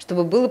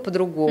 чтобы было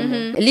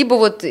по-другому. Либо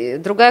вот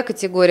другая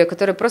категория,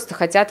 которые просто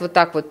хотят вот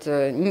так вот,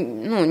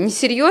 ну,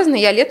 несерьезно,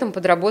 я летом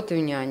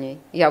подработаю няней.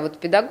 Я вот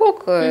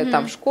педагог,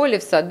 там в школе,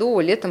 в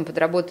саду, летом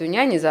подработаю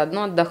няней,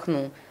 заодно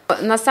отдохну.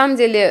 На самом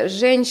деле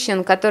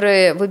женщин,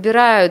 которые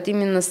выбирают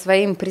именно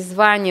своим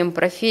призванием,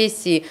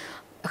 профессией,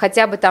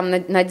 хотя бы там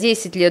на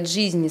 10 лет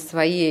жизни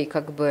своей,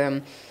 как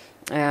бы,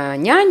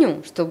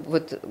 няню, чтобы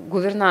вот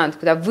гувернант,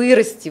 куда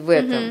вырасти в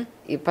этом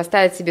и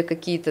поставить себе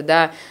какие-то,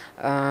 да,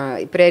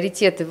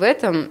 приоритеты в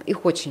этом,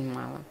 их очень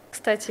мало.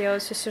 Кстати, я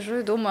вот все сижу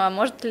и думаю, а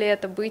может ли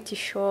это быть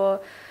еще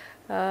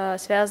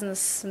связано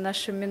с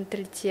нашим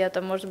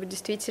менталитетом. Может быть,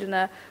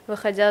 действительно,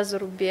 выходя за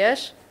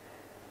рубеж,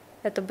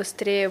 это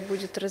быстрее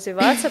будет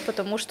развиваться,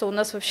 потому что у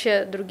нас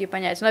вообще другие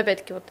понятия. Но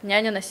опять-таки, вот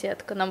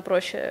няня-наседка, нам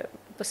проще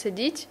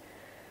посадить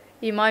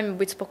и маме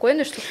быть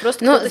спокойной, что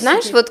просто Ну, кто-то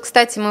знаешь, сидит. вот,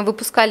 кстати, мы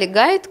выпускали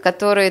гайд,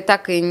 который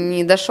так и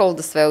не дошел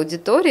до своей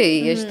аудитории,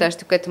 и я считаю,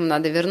 что к этому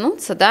надо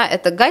вернуться, да,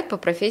 это гайд по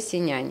профессии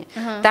няни.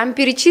 Там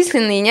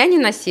перечислены и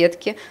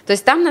няни-наседки, то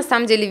есть там, на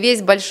самом деле,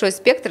 весь большой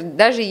спектр,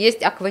 даже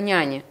есть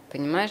акваняни,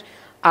 понимаешь?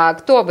 А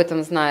кто об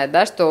этом знает,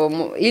 да,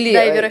 что... Или,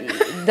 дайверы.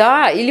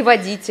 Да, или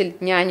водитель,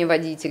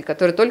 няня-водитель,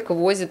 который только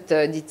возит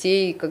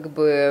детей как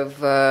бы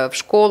в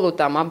школу,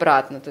 там,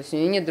 обратно, то есть у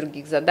нее нет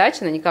других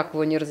задач, она никак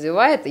его не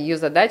развивает, ее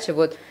задача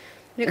вот...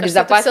 Мне кажется,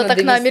 безопасно это всё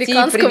так на довести и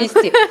американском.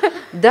 привести.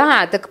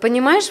 Да, так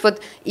понимаешь,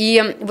 вот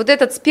и вот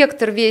этот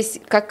спектр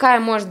весь, какая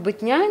может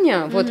быть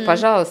няня, вот,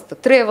 пожалуйста,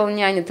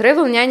 тревел-няня.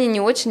 Тревел-няни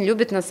не очень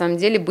любят, на самом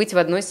деле, быть в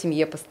одной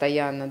семье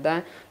постоянно,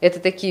 да. Это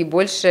такие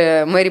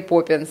больше Мэри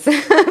Поппинс.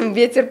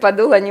 Ветер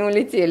подул, они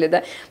улетели,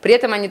 да. При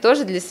этом они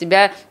тоже для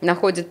себя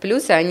находят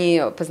плюсы,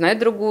 они познают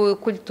другую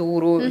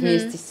культуру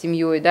вместе с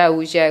семьей, да,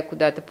 уезжая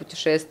куда-то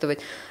путешествовать.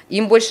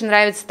 Им больше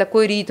нравится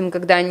такой ритм,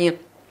 когда они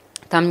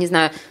там, не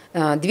знаю,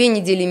 2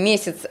 недели,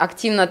 месяц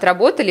активно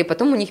отработали,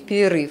 потом у них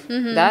перерыв,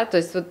 да, то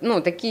есть вот,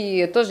 ну,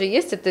 такие тоже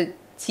есть, это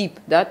тип,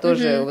 да,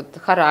 тоже вот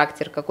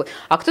характер какой.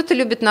 А кто-то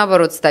любит,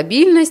 наоборот,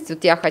 стабильность,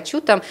 вот я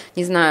хочу там,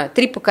 не знаю,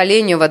 3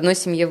 поколения в одной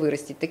семье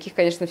вырастить. Таких,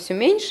 конечно, все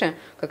меньше,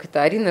 как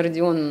это Арина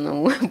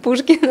Родионовна,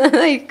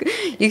 Пушкина,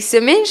 их все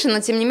меньше,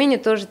 но тем не менее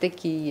тоже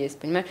такие есть,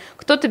 понимаешь.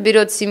 Кто-то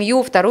берет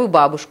семью, вторую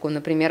бабушку,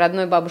 например,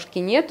 одной бабушки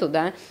нету,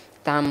 да,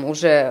 там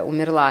уже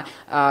умерла,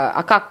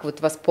 а как вот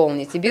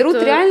восполнить? И берут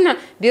это... реально,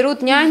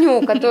 берут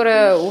няню,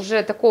 которая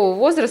уже такого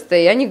возраста,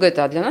 и они говорят,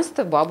 а для нас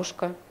это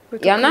бабушка.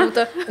 Это и она,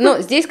 круто.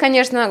 ну, здесь,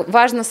 конечно,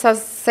 важно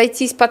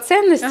сойтись по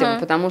ценностям,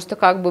 потому что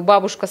как бы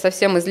бабушка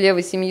совсем из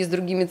левой семьи с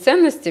другими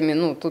ценностями,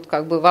 ну, тут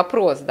как бы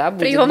вопрос, да, будет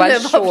приемная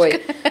большой.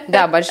 Бабушка.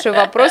 Да, большой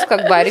вопрос,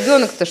 как бы, а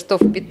ребенок-то что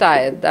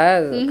впитает, да,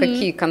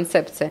 какие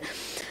концепции.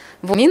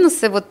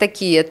 Минусы вот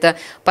такие, это,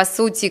 по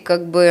сути,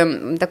 как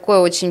бы такое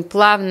очень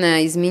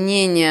плавное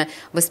изменение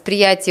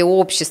восприятия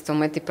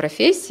обществом этой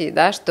профессии,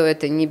 да, что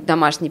это не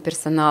домашний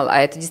персонал,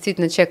 а это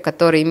действительно человек,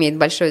 который имеет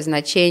большое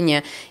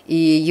значение, и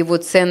его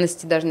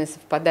ценности должны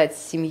совпадать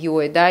с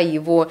семьей, да,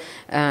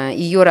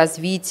 ее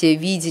развитие,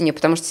 видение,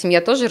 потому что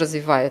семья тоже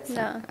развивается,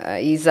 да.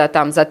 И за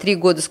 3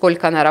 года,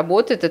 сколько она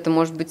работает, это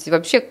может быть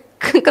вообще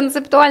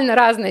концептуально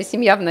разная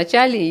семья в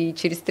начале и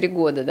через 3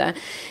 года, да,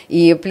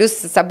 и плюс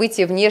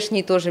события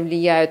внешние тоже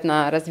влияют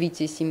на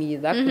развитие семьи,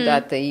 да,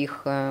 куда-то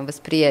их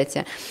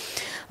восприятие.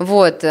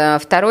 Вот,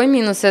 второй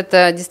минус –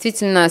 это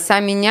действительно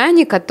сами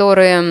няни,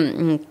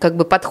 которые, как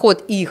бы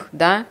подход их,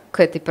 да,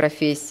 к этой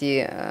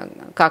профессии,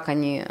 как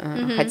они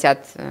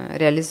хотят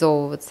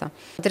реализовываться.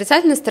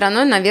 Отрицательной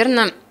стороной,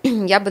 наверное,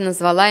 я бы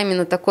назвала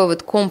именно такой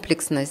вот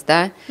комплексность,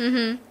 да,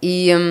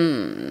 и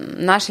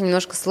наша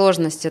немножко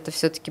сложность это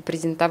все-таки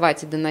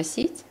презентовать и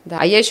доносить, да.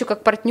 А я еще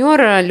как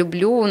партнер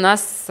люблю у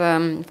нас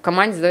в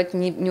команде задавать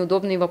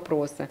неудобные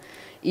вопросы,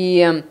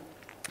 и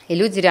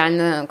люди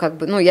реально, как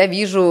бы, ну, я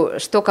вижу,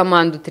 что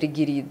команду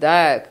триггерит,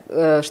 да,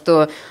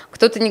 что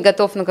кто-то не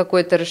готов на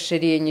какое-то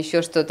расширение,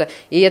 еще что-то.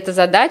 И эта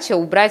задача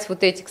убрать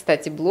вот эти,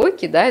 кстати,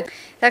 блоки, да.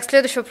 Так,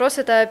 следующий вопрос –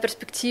 это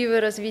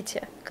перспективы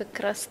развития, как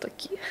раз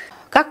таки.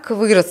 Как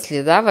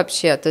выросли, да,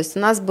 вообще? То есть у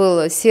нас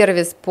был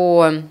сервис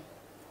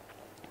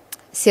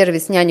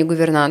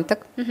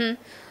няни-гувернанток,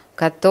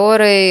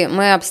 который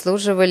мы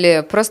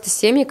обслуживали просто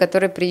семьи,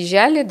 которые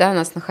приезжали, да,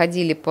 нас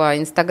находили по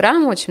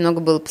Инстаграму, очень много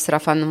было по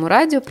сарафанному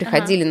радио,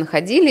 приходили,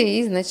 находили,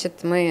 и,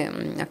 значит, мы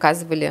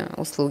оказывали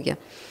услуги.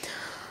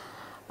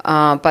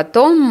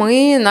 Потом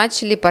мы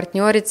начали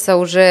партнериться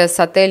уже с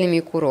отелями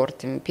и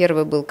курортами.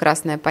 Первый был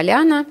 «Красная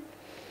Поляна»,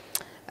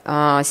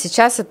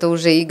 сейчас это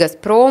уже и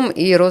 «Газпром»,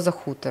 и «Роза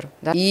Хутор».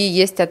 Да? И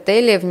есть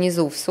отели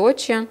внизу в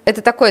Сочи.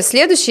 Это такой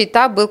следующий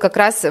этап был как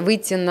раз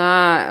выйти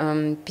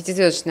на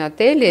 5-звездочные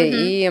отели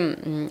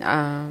и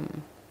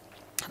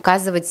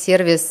оказывать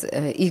сервис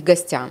их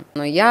гостям.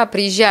 Но я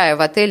приезжаю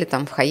в отели,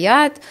 там, в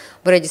Хаят,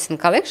 в Рэдисон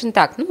Коллекшн,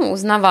 так, ну,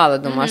 узнавала,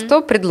 думаю, а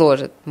что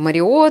предложат?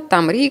 Мариот,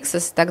 там,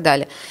 Риксос и так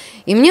далее.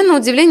 И мне, на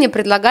удивление,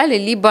 предлагали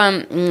либо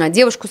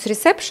девушку с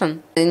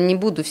ресепшн, не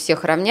буду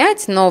всех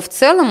равнять, но в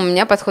целом у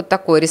меня подход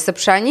такой,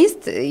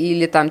 ресепшонист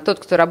или там тот,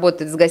 кто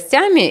работает с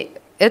гостями,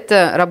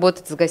 это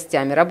работать с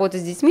гостями.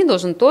 Работать с детьми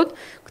должен тот,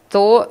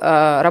 кто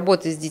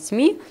работает с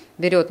детьми,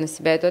 берет на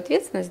себя эту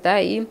ответственность, да,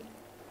 и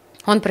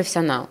он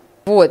профессионал.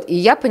 Вот, и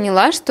я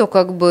поняла, что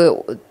как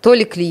бы то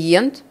ли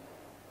клиент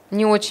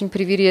не очень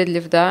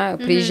привередлив, да,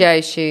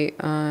 приезжающий,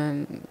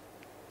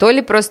 то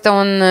ли просто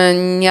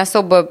он не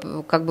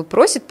особо как бы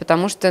просит,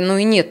 потому что, ну,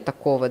 и нет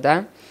такого,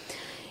 да.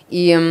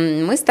 И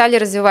мы стали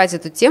развивать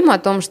эту тему о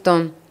том,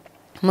 что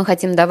мы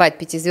хотим давать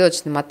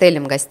 5-звездочным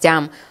отелям,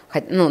 гостям,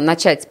 ну,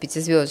 начать с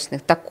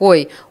 5-звездочных,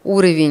 такой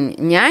уровень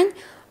нянь,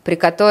 при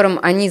котором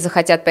они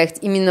захотят поехать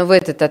именно в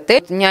этот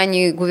отель.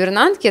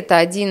 Няни-гувернантки – это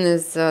один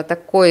из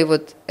такой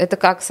вот, это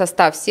как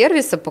состав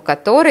сервиса, по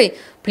которой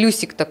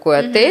плюсик такой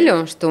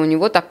отелю, что у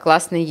него так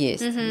классно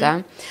есть,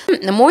 да.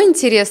 Мой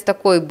интерес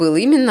такой был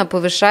именно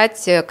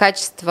повышать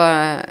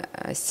качество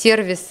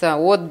сервиса,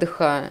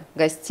 отдыха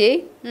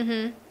гостей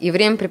и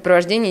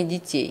времяпрепровождения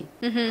детей.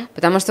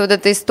 Потому что вот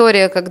эта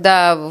история,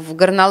 когда в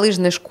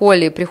горнолыжной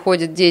школе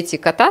приходят дети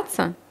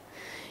кататься,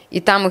 и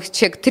там их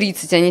человек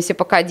 30, они все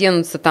пока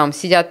оденутся, там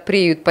сидят,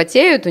 преют,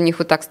 потеют, у них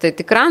вот так стоит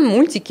экран,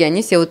 мультики,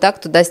 они все вот так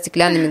туда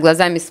стеклянными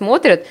глазами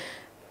смотрят,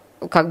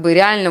 как бы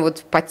реально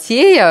вот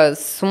потея,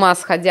 с ума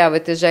сходя в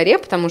этой жаре,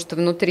 потому что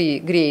внутри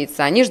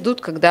греется, они ждут,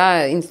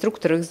 когда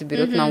инструктор их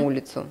заберет на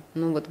улицу.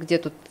 Ну вот где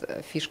тут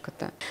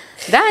фишка-то?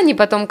 Да, они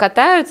потом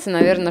катаются,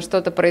 наверное,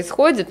 что-то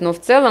происходит, но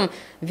в целом,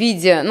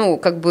 видя, ну,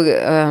 как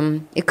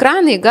бы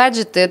экраны и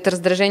гаджеты – это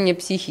раздражение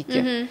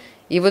психики.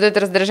 И вот это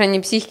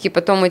раздражение психики,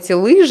 потом эти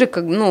лыжи,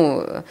 как,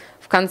 ну,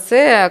 в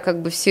конце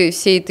как бы всей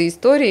этой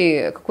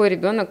истории, какой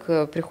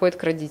ребенок приходит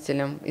к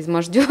родителям?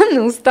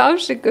 Изможденный,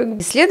 уставший. Как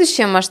бы.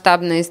 Следующая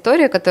масштабная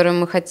история, которую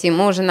мы хотим,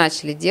 мы уже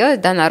начали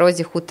делать, да, на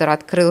Розе Хутор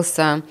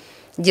открылся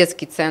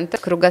детский центр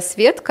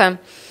 «Кругосветка».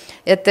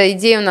 Эта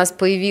идея у нас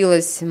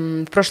появилась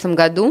в прошлом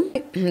году.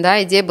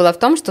 Да, идея была в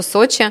том, что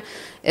Сочи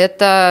 –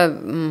 это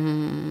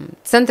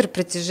центр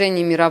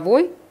притяжения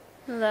мировой,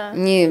 да.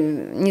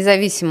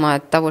 Независимо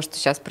от того, что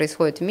сейчас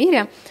происходит в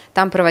мире.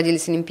 Там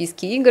проводились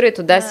Олимпийские игры,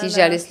 туда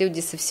съезжались люди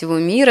со всего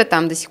мира,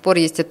 там до сих пор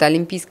есть эта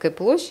Олимпийская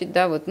площадь,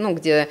 да, вот, ну,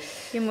 где...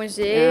 И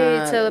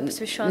музей целый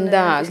посвященный.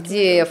 Да,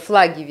 где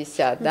флаги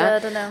висят,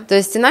 да. То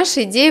есть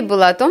наша идея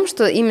была о том,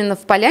 что именно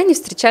в Поляне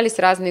встречались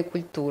разные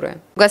культуры.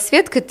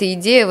 Кругосветка – это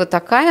идея вот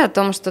такая, о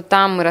том, что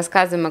там мы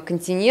рассказываем о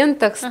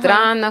континентах,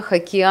 странах,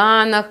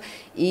 океанах,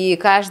 и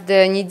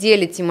каждая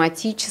неделя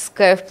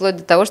тематическая, вплоть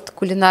до того, что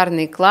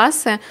кулинарные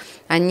классы,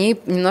 они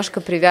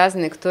немножко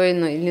привязаны к той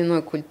или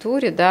иной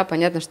культуре, да,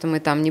 понятно, что мы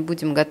там не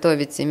будем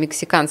готовить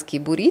мексиканские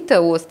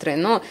буррито острые,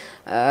 но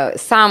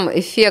сам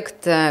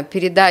эффект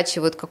передачи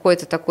вот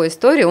какой-то такой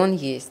истории, он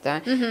есть,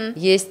 да,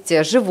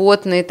 есть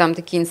животные, там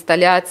такие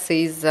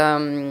инсталляции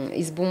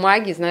из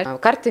бумаги, знаешь,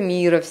 карта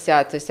мира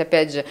вся, то есть,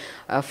 опять же,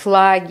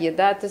 флаги,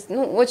 да, то есть,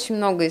 ну, очень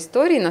много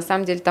историй, на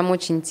самом деле там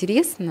очень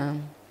интересно.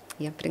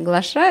 Я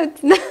приглашаю.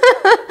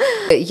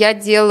 Я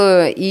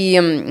делаю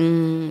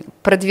и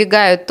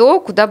продвигаю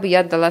то, куда бы я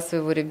отдала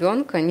своего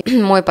ребенка.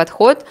 Мой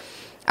подход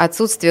 –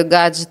 отсутствие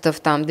гаджетов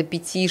там, до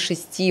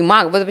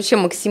 5-6, вот вообще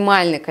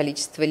максимальное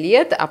количество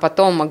лет, а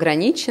потом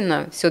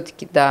ограничено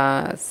все-таки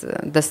до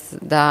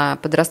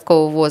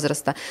подросткового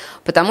возраста.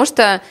 Потому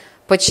что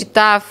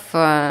почитав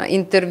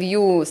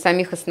интервью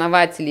самих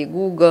основателей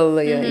Google,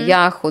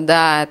 Yahoo,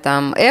 да,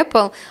 там,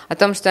 Apple, о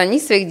том, что они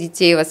своих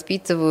детей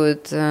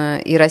воспитывают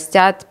и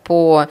растят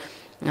по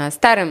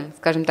старым,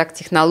 скажем так,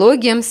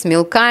 технологиям, с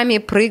мелками,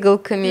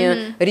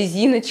 прыгалками,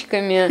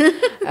 резиночками,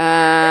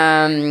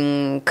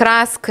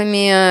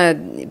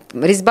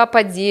 красками, резьба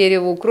по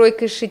дереву,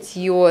 кройка и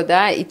шитье,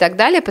 да, и так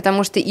далее,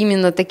 потому что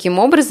именно таким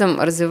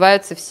образом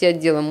развиваются все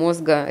отделы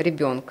мозга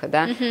ребенка,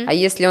 да. А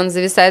если он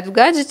зависает в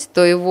гаджете,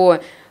 то его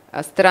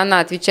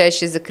сторона,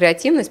 отвечающая за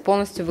креативность,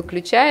 полностью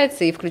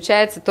выключается, и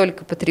включается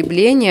только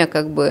потребление,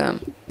 как бы,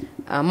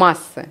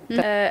 массы.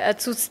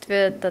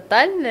 Отсутствие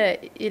тотальное,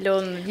 или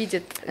он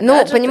видит... Ну,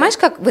 гаджеты? Понимаешь,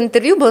 как в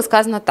интервью было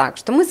сказано так,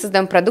 что мы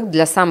создаем продукт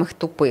для самых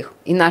тупых,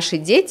 и наши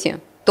дети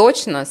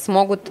точно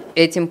смогут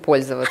этим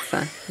пользоваться.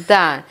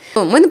 Да.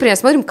 Мы, например,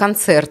 смотрим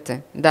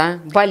концерты, да,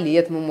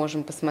 балет мы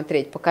можем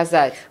посмотреть,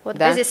 показать. Вот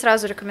да? здесь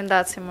сразу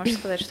рекомендации, можешь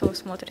сказать, что вы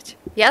смотрите.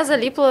 Я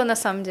залипла, на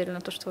самом деле,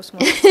 на то, что вы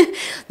смотрите.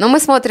 Но мы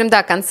смотрим,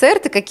 да,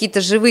 концерты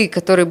какие-то живые,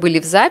 которые были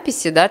в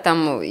записи, да,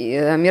 там,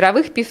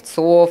 мировых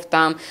певцов,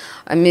 там,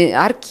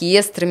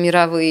 оркестры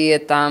мировые,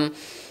 там,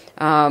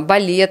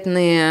 балет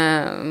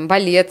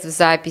в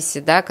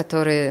записи, да,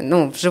 которые,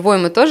 ну, вживую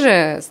мы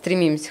тоже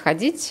стремимся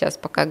ходить, сейчас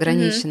пока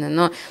ограничены,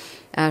 но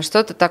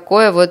что-то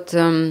такое вот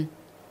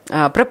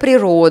про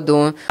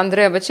природу.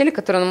 Андреа Бочелли,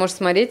 который он может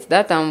смотреть,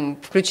 да, там,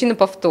 включи на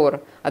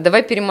повтор, а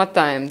давай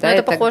перемотаем. Да,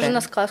 это похоже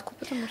на сказку,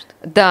 потому что...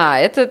 Да,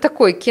 это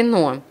такое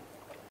кино.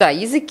 Да,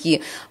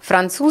 языки.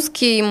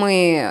 Французский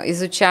мы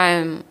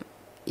изучаем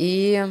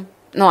и...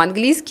 Ну,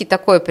 английский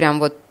такой прям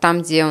вот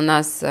там, где у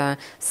нас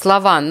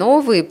слова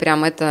новые,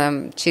 прям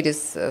это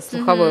через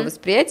слуховое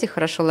восприятие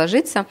хорошо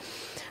ложится,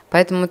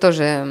 поэтому мы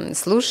тоже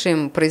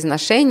слушаем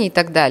произношение и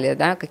так далее,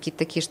 да, какие-то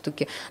такие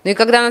штуки. Ну и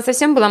когда она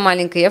совсем была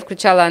маленькая, я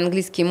включала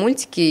английские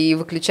мультики и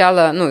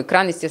выключала, ну,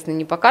 экран, естественно,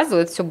 не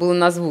показывала, это все было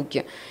на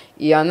звуке,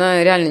 и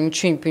она реально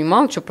ничего не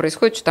понимала, что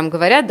происходит, что там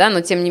говорят, да,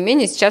 но тем не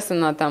менее сейчас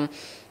она там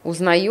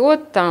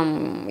узнает,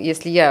 там,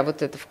 если я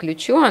вот это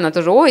включу, она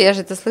тоже, о, я же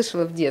это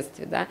слышала в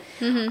детстве, да.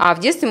 А в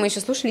детстве мы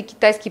еще слушали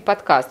китайский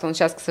подкаст, он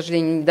сейчас, к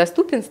сожалению,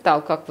 недоступен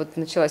стал, как вот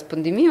началась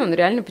пандемия, он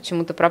реально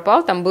почему-то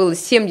пропал, там было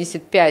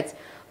 75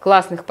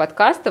 классных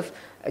подкастов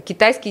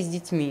китайские с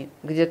детьми,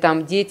 где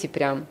там дети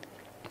прям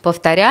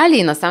повторяли,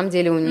 и на самом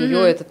деле у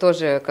нее это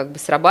тоже как бы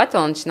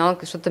срабатывало, она начинала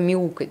что-то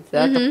мяукать,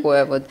 да,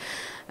 такое вот.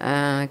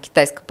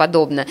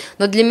 китайскоподобное.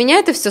 Но для меня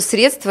это все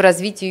средство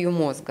развития ее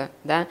мозга,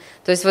 да.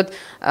 То есть вот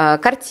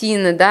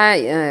картины,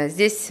 да,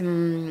 здесь,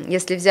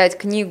 если взять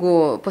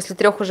книгу «После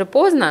 3 уже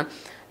поздно»,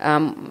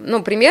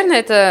 ну, примерно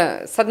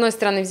это, с одной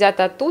стороны,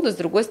 взято оттуда, с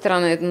другой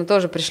стороны, мы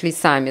тоже пришли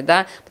сами,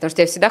 да, потому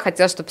что я всегда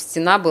хотела, чтобы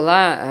стена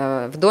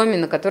была в доме,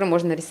 на которой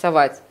можно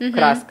рисовать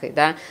краской,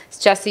 да.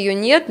 Сейчас ее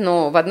нет,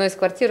 но в одной из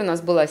квартир у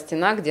нас была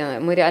стена, где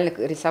мы реально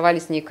рисовали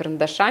с ней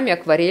карандашами,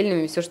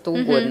 акварельными, все что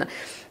угодно.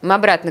 Мы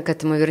обратно к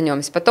этому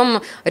вернемся.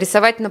 Потом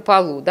рисовать на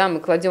полу, да, мы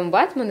кладем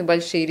ватманы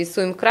большие,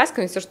 рисуем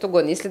красками, все что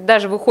угодно. Если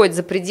даже выходит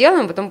за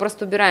пределы, мы потом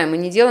просто убираем. Мы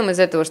не делаем из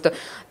этого, что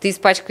ты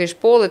испачкаешь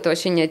пол, это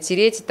вообще не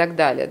оттереть и так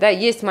далее. Да,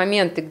 есть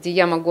моменты, где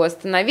я могу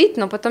остановить,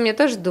 но потом я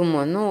тоже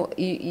думаю, ну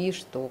и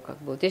что, как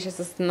бы, вот я сейчас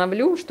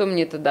остановлю, что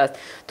мне это даст?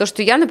 То,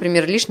 что я,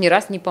 например, лишний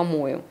раз не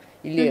помою.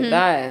 Или,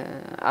 да,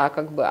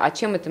 а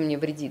чем это мне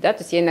вредит, да,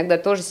 то есть я иногда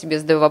тоже себе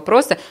задаю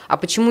вопросы, а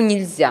почему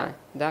нельзя,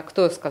 да,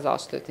 кто сказал,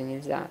 что это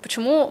нельзя?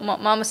 Почему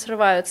мамы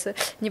срываются?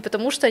 Не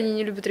потому, что они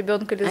не любят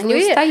ребенка или они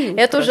злые, устают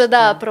это просто. уже,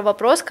 да, про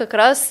вопрос как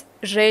раз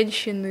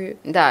женщины.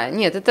 Да,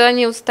 нет, это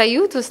они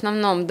устают в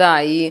основном,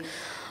 да, и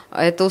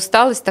это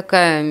усталость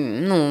такая,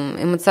 ну,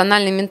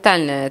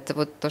 эмоционально-ментальная, это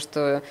вот то,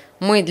 что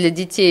мы для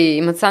детей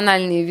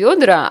эмоциональные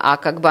ведра, а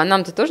как бы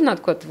нам-то тоже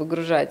надо куда-то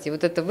выгружать, и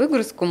вот эту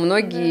выгрузку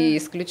многие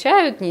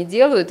исключают, не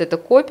делают, это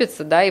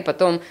копится, да, и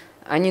потом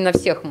они на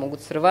всех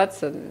могут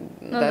срываться,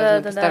 даже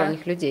на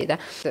посторонних людей,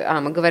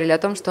 да. Мы говорили о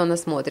том, что она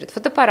смотрит.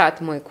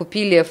 Фотоаппарат мы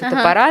купили,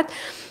 фотоаппарат,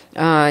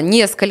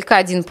 несколько,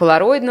 один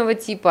полароидного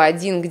типа,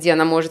 один, где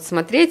она может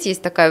смотреть,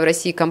 есть такая в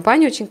России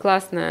компания очень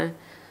классная,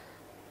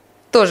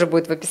 тоже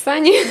будет в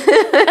описании.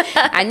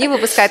 Они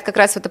выпускают как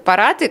раз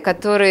фотоаппараты,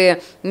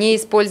 которые не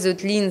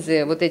используют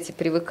линзы, вот эти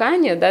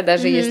привыкания, да,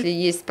 даже если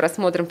есть с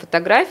просмотром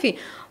фотографий,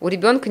 у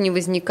ребенка не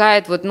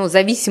возникает вот, ну,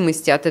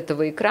 зависимости от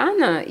этого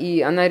экрана,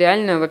 и она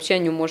реально вообще о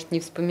нем может не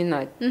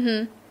вспоминать.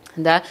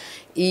 Да.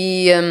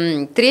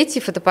 И третий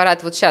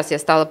фотоаппарат, вот сейчас я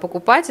стала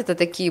покупать, это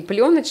такие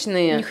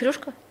пленочные. Не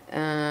хрюшка?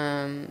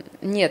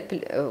 Нет,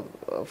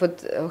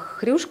 вот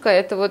хрюшка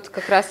это вот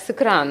как раз с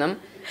экраном.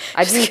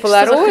 Один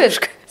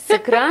полароид с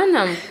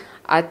экраном,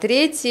 а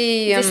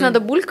третий... Здесь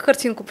надо булька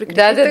картинку прикрепить.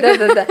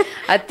 Да.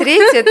 А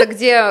третий это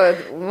где,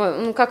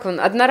 ну как он,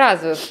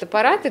 одноразовый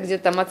фотоаппарат, где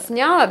там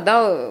отснял,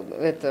 отдал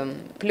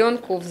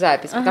пленку в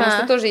запись. Потому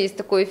что тоже есть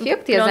такой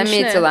эффект, я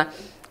заметила,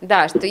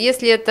 да, что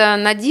если это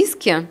на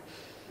диске,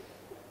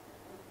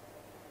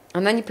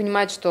 она не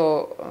понимает,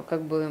 что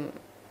как бы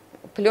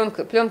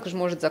пленка же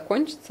может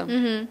закончиться.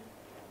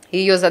 И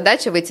ее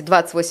задача в эти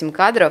 28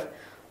 кадров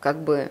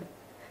как бы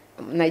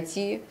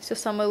найти... Все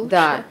самое лучшее.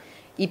 Да.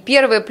 И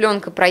первая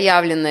пленка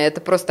проявленная,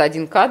 это просто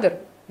один кадр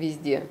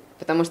везде,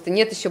 потому что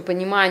нет еще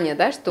понимания,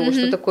 да, что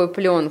такое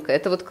пленка.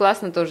 Это вот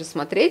классно тоже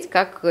смотреть,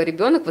 как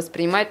ребенок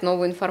воспринимает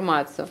новую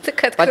информацию.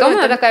 Потом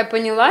она такая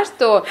поняла,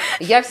 что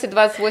я все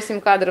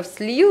 28 кадров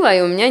слила,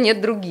 и у меня нет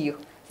других.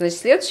 Значит,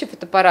 следующий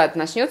фотоаппарат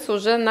начнется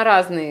уже на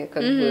разные,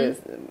 как бы,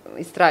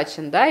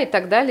 истрачен, да, и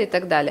так далее, и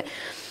так далее.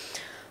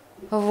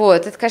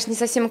 Вот, это, конечно, не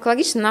совсем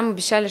экологично, нам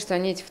обещали, что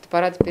они эти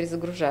фотоаппараты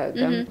перезагружают,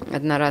 да,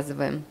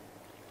 одноразовые.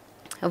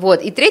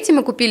 Вот, и третий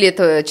мы купили,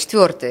 это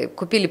четвертый,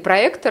 купили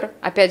проектор,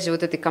 опять же,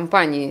 вот этой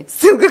компании,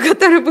 ссылка,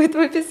 которая будет в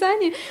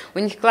описании. У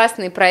них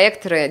классные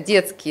проекторы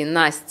детские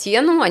на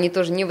стену, они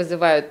тоже не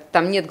вызывают,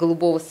 там нет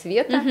голубого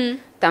света,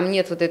 там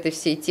нет вот этой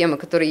всей темы,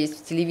 которая есть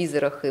в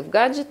телевизорах и в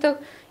гаджетах.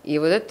 И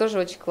вот это тоже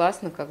очень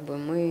классно, как бы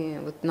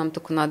нам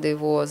только надо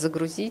его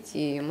загрузить,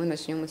 и мы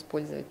начнем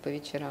использовать по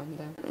вечерам,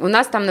 да. У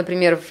нас там,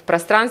 например, в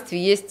пространстве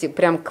есть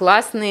прям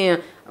классные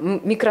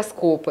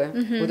микроскопы,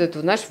 вот эту,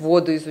 знаешь,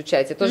 воду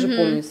изучать, я тоже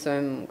помню в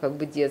своем, как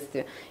бы,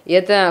 детстве. И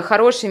это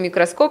хороший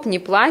микроскоп, не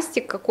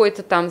пластик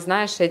какой-то там,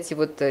 знаешь, эти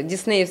вот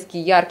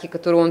диснеевские яркие,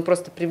 которые он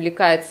просто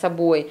привлекает с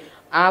собой,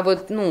 а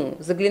вот, ну,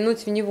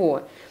 заглянуть в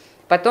него.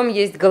 Потом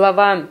есть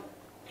голова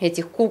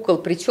этих кукол,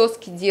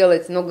 прически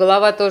делать, но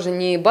голова тоже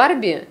не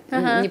Барби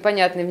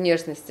непонятной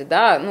внешности,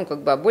 да, ну,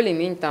 как бы, а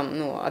более-менее там,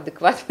 ну,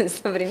 адекватная,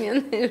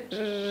 современная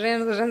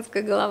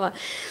женская голова.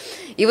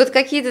 И вот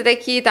какие-то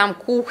такие там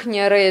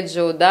кухня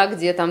Реджио, да,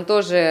 где там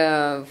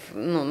тоже,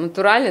 ну,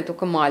 натурально,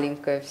 только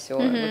маленькое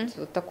все.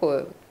 Вот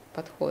такой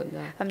подход, да.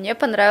 А мне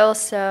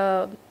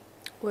понравился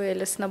у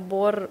Элис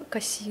набор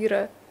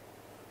кассира.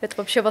 Это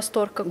вообще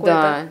восторг какой-то.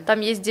 Да. Там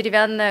есть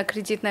деревянная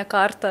кредитная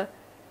карта.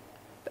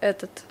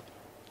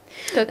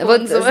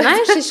 Вот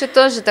знаешь, еще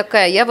тоже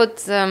такая, я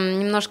вот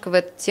немножко в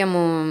эту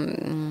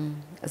тему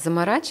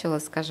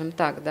заморачивалась, скажем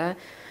так, да,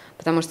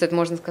 потому что это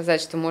можно сказать,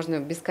 что можно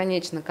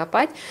бесконечно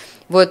копать.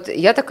 Вот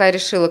я такая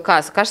решила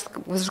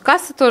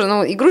касса тоже,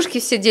 ну, игрушки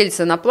все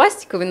делятся на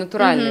пластиковые,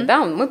 натуральные,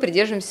 да, мы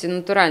придерживаемся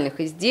натуральных,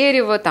 из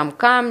дерева, там,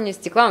 камня,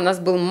 стекла. У нас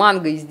был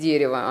манго из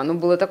дерева, оно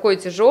было такое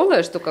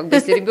тяжелое, что как бы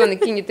если ребенок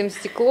кинет им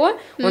стекло,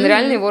 он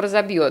реально его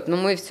разобьет, но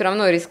мы все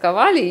равно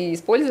рисковали и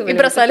использовали и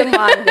бросали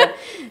манго.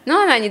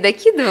 Но она не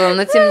докидывала,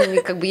 но тем не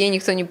менее, как бы ей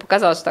никто не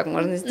показал, что так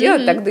можно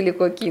сделать, так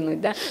далеко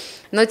кинуть, да.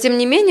 Но тем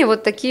не менее,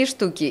 вот такие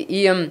штуки.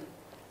 И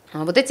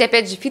Вот эти,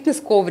 опять же,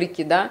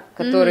 фитнес-коврики, да,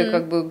 которые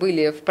как бы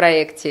были в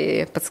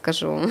проекте,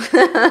 подскажу,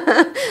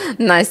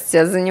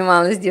 Настя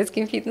занималась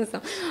детским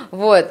фитнесом.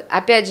 Вот,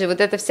 опять же,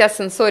 вот эта вся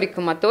сенсорика,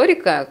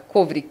 моторика,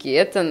 коврики,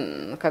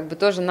 это как бы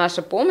тоже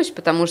наша помощь,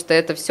 потому что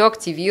это все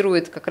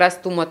активирует как раз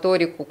ту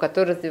моторику,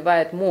 которая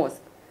развивает мозг.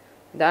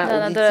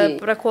 Да, у детей.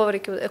 Про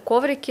коврики.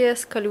 Коврики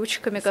с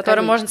колючками,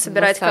 которые можно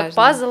собирать как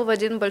пазл в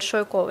один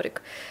большой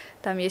коврик.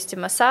 Там есть и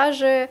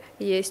массажи,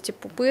 есть и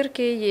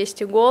пупырки,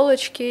 есть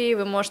иголочки, и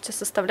вы можете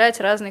составлять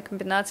разные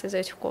комбинации из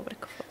этих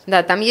ковриков.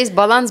 Да, там есть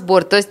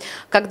балансборд, то есть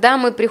когда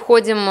мы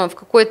приходим в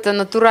какой-то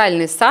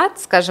натуральный сад,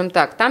 скажем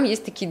так, там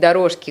есть такие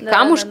дорожки,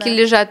 камушки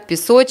лежат,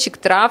 песочек,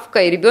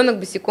 травка, и ребенок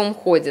босиком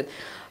ходит.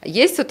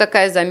 Есть вот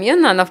такая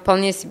замена, она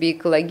вполне себе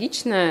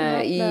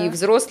экологичная, и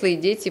взрослые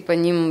дети по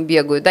ним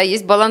бегают. Да,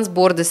 есть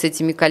балансборды с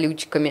этими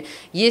колючками,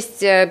 есть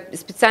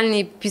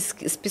специальные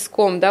с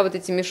песком, да, вот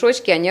эти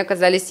мешочки, они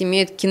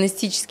имеют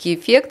кинестический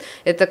эффект.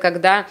 Это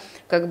когда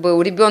как бы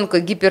у ребенка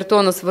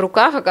гипертонус в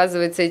руках,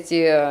 оказывается,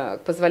 эти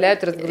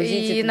позволяют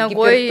разгрузить и этот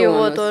ногой гипертонус.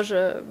 его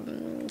тоже.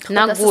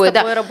 Ногой,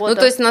 да. Ну,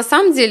 то есть, на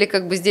самом деле,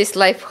 как бы здесь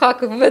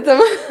лайфхак в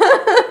этом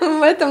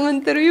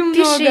интервью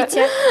много.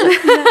 Пишите.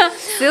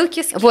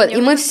 Ссылки скинем. Вот, и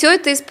мы все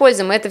это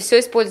используем, это все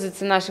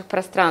используется в наших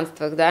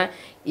пространствах, да,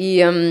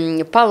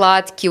 и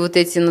палатки вот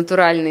эти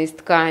натуральные из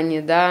ткани,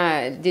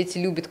 да, дети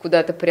любят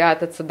куда-то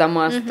прятаться,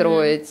 дома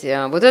строить,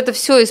 вот это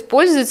все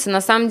используется,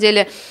 на самом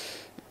деле.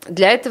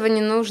 Для этого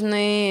не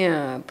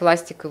нужны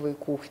пластиковые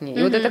кухни.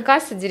 И вот эта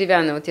касса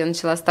деревянная, вот я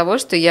начала с того,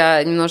 что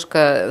я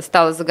немножко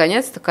стала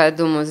загоняться, такая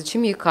думаю,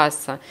 зачем ей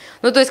касса?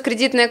 Ну, то есть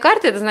кредитная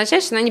карта, это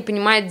означает, что она не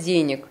понимает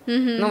денег.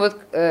 Ну, вот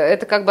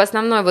это как бы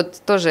основное, вот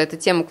тоже эта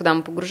тема, куда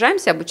мы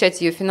погружаемся, обучать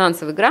ее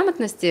финансовой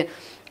грамотности,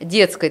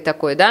 детской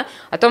такой, да,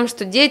 о том,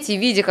 что дети,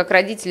 видя, как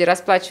родители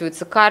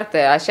расплачиваются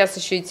картой, а сейчас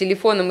еще и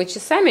телефоном, и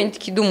часами, они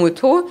такие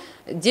думают,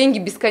 деньги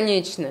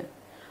бесконечны.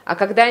 А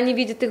когда они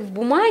видят их в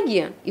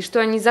бумаге, и что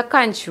они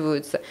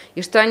заканчиваются,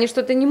 и что они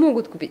что-то не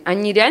могут купить,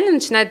 они реально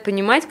начинают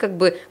понимать как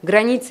бы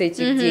границы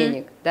этих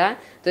денег, да,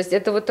 то есть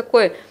это вот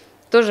такой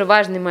тоже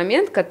важный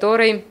момент,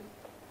 который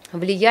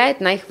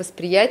влияет на их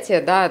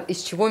восприятие, да,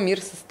 из чего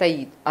мир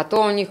состоит. А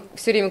то у них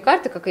все время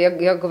карты, как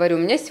я говорю, у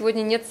меня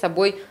сегодня нет с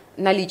собой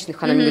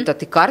наличных, она мне говорит, а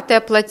ты картой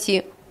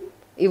оплати.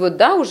 И вот,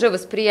 да, уже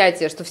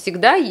восприятие, что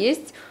всегда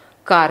есть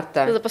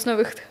карта. Запасной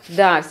выход.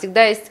 Да,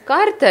 всегда есть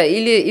карта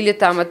или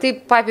там, а ты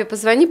папе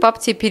позвони, папа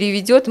тебе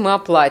переведет, мы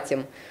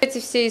оплатим. Эти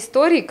все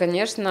истории,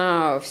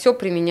 конечно, все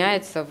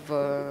применяется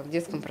в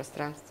детском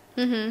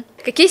пространстве.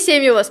 Какие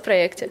семьи у вас в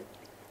проекте?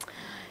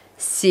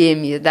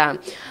 Семьи, да.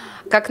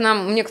 Как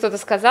мне кто-то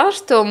сказал,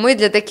 что мы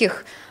для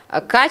таких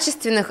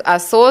качественных,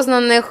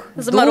 осознанных,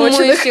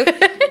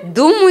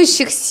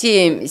 думающих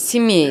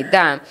семей,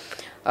 да.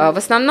 В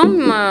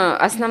основном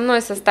основной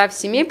состав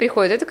семей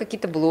приходит, это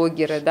какие-то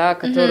блогеры, да,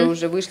 которые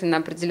уже вышли на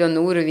определенный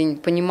уровень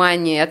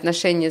понимания и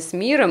отношения с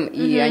миром,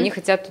 и они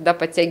хотят туда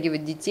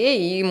подтягивать детей,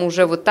 и им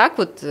уже вот так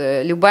вот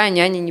любая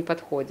няня не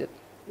подходит.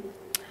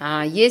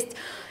 Есть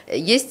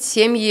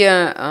семьи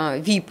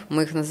VIP,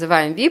 мы их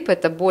называем VIP,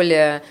 это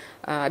более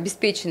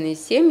обеспеченные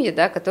семьи,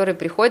 да, которые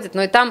приходят,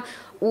 но и там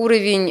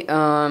уровень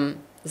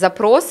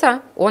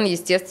запроса, он,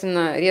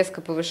 естественно,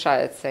 резко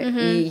повышается,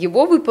 и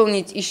его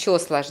выполнить еще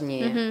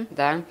сложнее,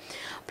 да.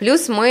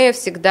 Плюс мы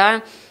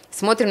всегда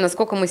смотрим,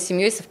 насколько мы с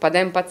семьей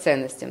совпадаем по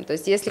ценностям. То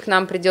есть, если к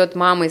нам придет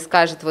мама и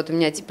скажет, вот у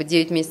меня типа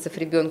 9 месяцев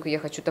ребенку, я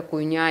хочу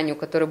такую няню,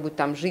 которая будет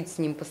там жить с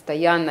ним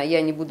постоянно, а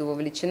я не буду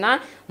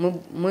вовлечена,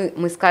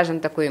 мы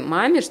скажем такой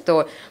маме,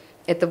 что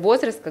это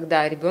возраст,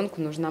 когда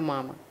ребенку нужна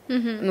мама.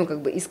 Ну,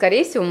 как бы, и,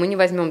 скорее всего, мы не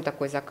возьмем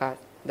такой заказ.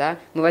 Да?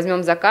 Мы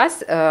возьмем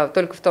заказ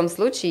только в том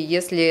случае,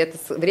 если это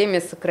время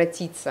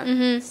сократится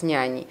с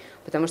няней,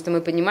 потому что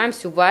мы понимаем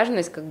всю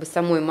важность как бы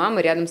самой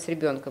мамы рядом с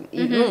ребенком. И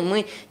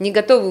мы не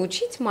готовы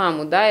учить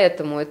маму, да,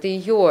 этому, это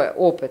ее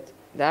опыт,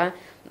 да,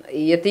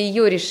 и это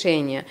ее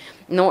решение,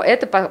 но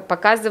это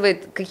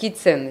показывает, какие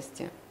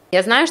ценности.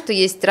 Я знаю, что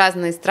есть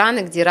разные страны,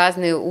 где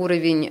разный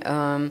уровень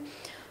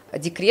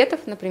декретов,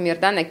 например,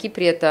 да, на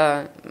Кипре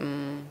это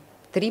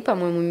 3,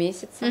 по-моему,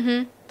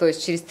 месяца. То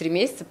есть через 3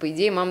 месяца, по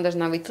идее, мама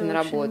должна выйти на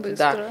работу.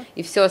 Да.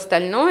 И все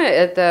остальное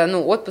это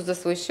отпуск за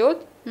свой счет,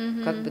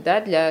 как бы,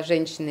 да, для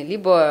женщины,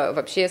 либо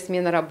вообще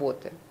смена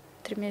работы.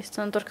 3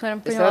 месяца, она только,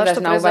 наверное, поняла,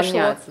 что произошло.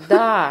 Увольняться.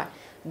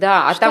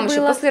 Да, а там еще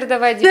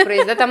послеродовая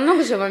депрессия, да, там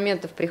много же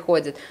моментов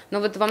приходит.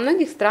 Но вот во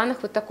многих странах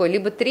вот такое,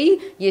 либо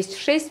 3, есть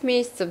 6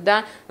 месяцев,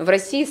 да, в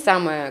России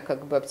самое,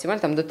 как бы,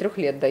 оптимально, там до 3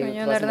 лет дают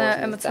возможность. У нее,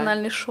 наверное,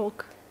 эмоциональный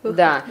шок.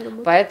 Да,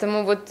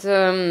 поэтому вот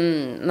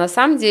на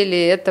самом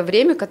деле это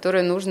время,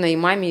 которое нужно и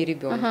маме, и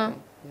ребенку.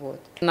 Вот.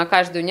 На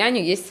каждую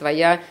няню есть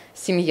своя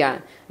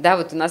семья. Да,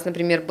 вот у нас,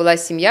 например, была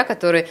семья,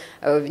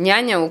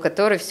 няня, у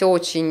которой все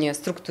очень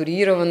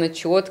структурировано,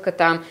 четко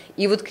там.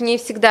 И вот к ней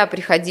всегда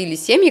приходили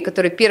семьи,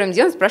 которые первым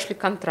делом спрашивали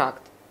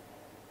контракт.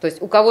 То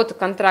есть у кого-то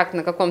контракт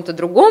на каком-то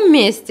другом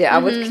месте,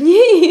 а вот к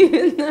ней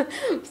именно,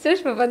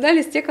 представляешь,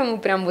 попадались те, кому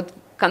прям вот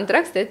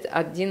контракт стоит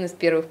один из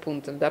первых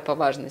пунктов, да, по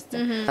важности.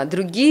 А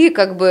другие,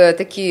 как бы,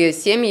 такие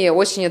семьи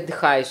очень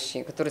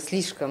отдыхающие, которые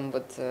слишком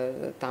вот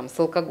там с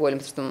алкоголем,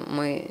 потому что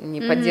мы не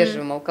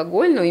поддерживаем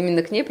алкоголь, но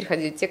именно к ней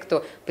приходили те,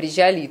 кто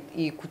приезжали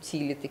и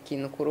кутили такие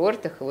на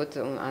курортах, и вот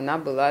она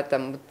была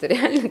там, вот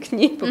реально к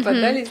ней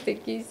попадались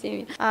такие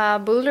семьи. А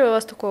был ли у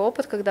вас такой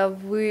опыт, когда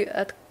вы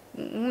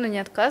не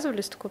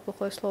отказывались, такое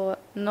плохое слово,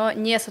 но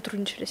не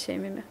сотрудничали с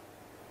семьями?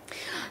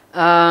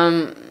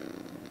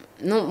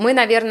 Ну, мы,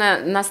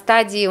 наверное, на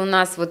стадии у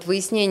нас вот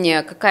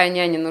выяснения, какая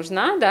няня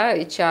нужна, да,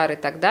 HR и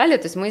так далее,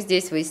 то есть мы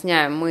здесь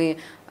выясняем, мы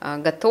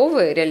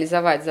готовы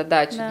реализовать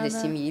задачу для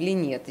семьи или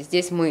нет. И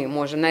здесь мы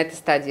можем на этой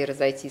стадии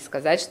разойтись и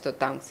сказать, что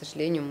там, к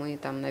сожалению, мы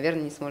там,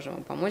 наверное, не сможем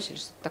вам помочь или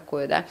что-то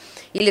такое, да.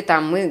 Или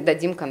там мы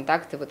дадим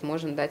контакты, вот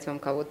можем дать вам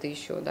кого-то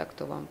еще, да,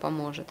 кто вам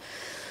поможет.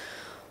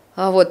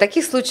 Вот,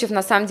 таких случаев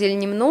на самом деле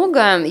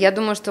немного. Я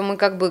думаю, что мы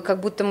как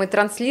будто мы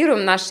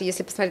транслируем наши,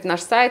 если посмотреть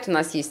наш сайт, у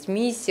нас есть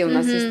миссия, у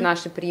нас есть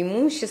наши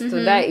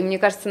преимущества, да, и мне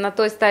кажется, на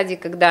той стадии,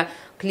 когда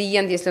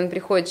клиент, если он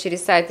приходит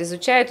через сайт,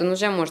 изучает, он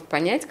уже может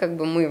понять, как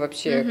бы мы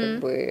вообще, как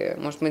бы,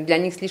 может, мы для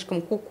них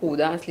слишком куку,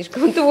 да,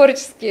 слишком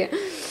творческие,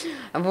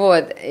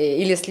 вот,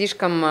 или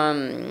слишком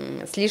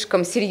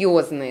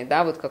серьезные,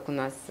 да, вот как у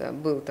нас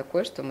был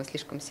такой, что мы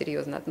слишком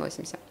серьезно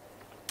относимся,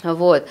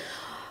 вот.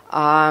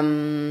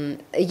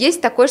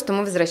 Есть такое, что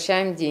мы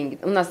возвращаем деньги.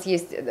 У нас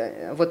есть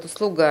вот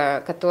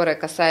услуга, которая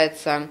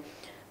касается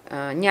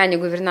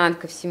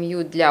няня-гувернантка в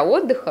семью для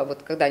отдыха,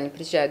 вот когда они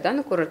приезжают, да,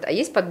 на курорт, а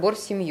есть подбор в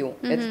семью.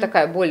 Это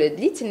такая более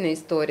длительная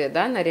история,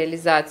 да, на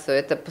реализацию.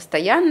 Это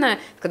постоянно,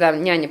 когда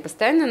няня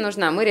постоянно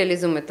нужна, мы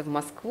реализуем это в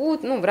Москву,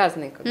 ну, в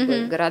разные как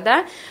бы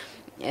города,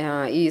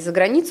 и за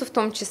границу в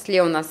том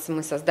числе. У нас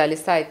мы создали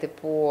сайты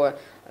по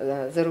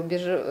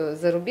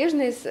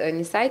зарубежные,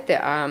 не сайты,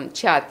 а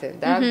чаты,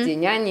 да, где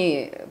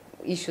няни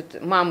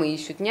ищут, мамы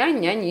ищут нянь,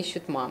 няни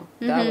ищут мам,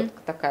 да, вот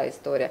такая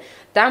история.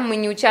 Там мы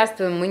не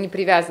участвуем, мы не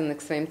привязаны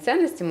к своим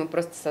ценностям, мы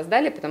просто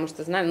создали, потому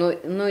что знаем,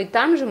 но и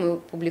там же мы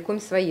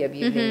публикуем свои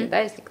объявления,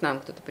 да, если к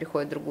нам кто-то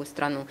приходит в другую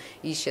страну,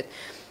 ищет,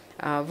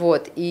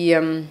 вот,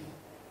 и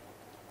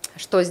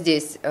что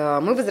здесь?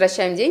 Мы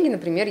возвращаем деньги,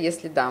 например,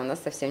 если, да, у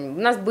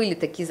нас были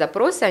такие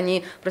запросы,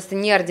 они просто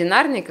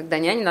неординарные, когда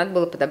няне надо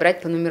было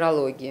подобрать по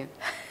нумерологии.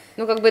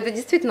 Ну, как бы это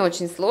действительно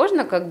очень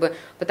сложно, как бы,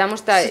 потому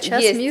что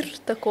сейчас есть, мир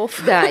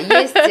таков. Да,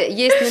 есть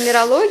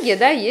нумерология,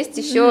 да, есть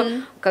еще,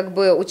 как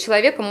бы, у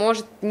человека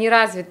может не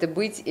развиты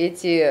быть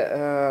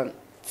эти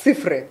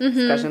цифры,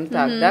 скажем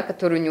так, да,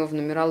 которые у него в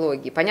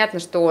нумерологии. Понятно,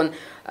 что он,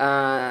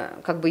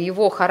 как бы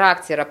его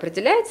характер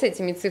определяется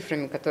этими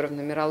цифрами, которые в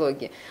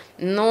нумерологии,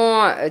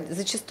 но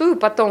зачастую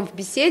потом в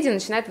беседе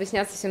начинает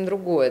выясняться совсем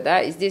другое,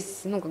 да, и здесь,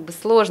 ну, как бы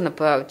сложно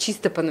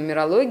чисто по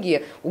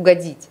нумерологии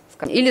угодить.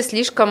 Или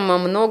слишком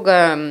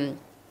много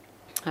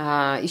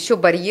еще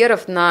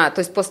барьеров то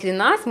есть после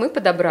нас мы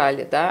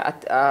подобрали,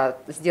 да,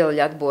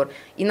 сделали отбор,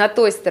 и на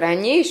той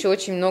стороне еще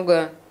очень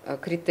много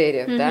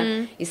критериев, да,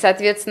 и,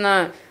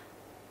 соответственно,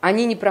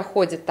 они не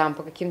проходят там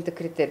по каким-то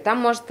критериям. Там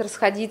может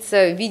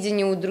расходиться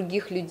видение у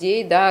других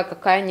людей, да,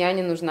 какая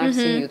няня нужна в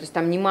семью. То есть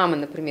там не мама,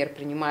 например,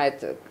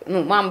 принимает,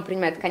 ну, мама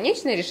принимает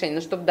конечное решение,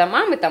 но чтобы до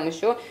мамы там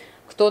еще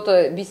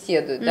кто-то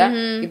беседует, да,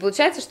 и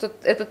получается, что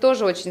это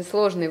тоже очень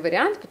сложный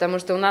вариант, потому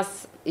что у нас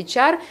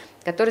HR,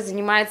 который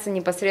занимается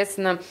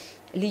непосредственно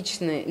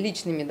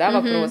личными, да,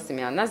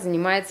 вопросами, она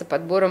занимается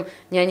подбором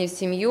няни в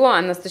семью,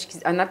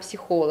 она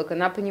психолог,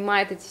 она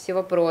понимает эти все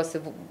вопросы,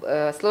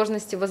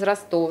 сложности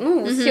возрастов,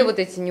 ну, все вот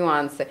эти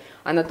нюансы,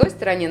 а на той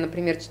стороне,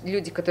 например,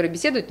 люди, которые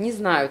беседуют, не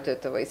знают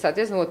этого, и,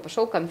 соответственно, вот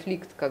пошел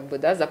конфликт, как бы,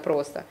 да,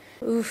 запроса.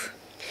 Но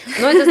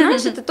это,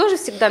 знаешь, это тоже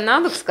всегда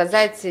навык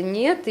сказать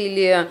нет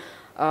или...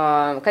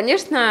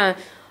 Конечно,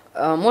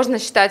 можно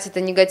считать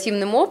это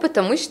негативным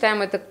опытом, мы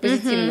считаем это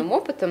позитивным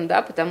опытом,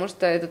 да, потому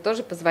что это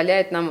тоже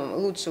позволяет нам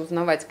лучше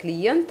узнавать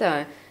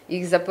клиента,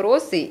 их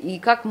запросы, и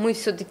как мы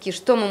все-таки,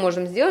 что мы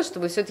можем сделать,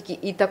 чтобы все-таки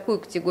и такую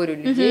категорию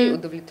людей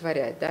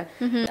удовлетворять, да.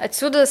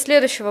 Отсюда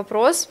следующий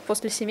вопрос: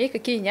 после семей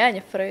какие няни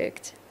в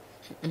проекте?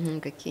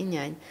 Какие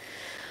няни?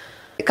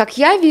 Как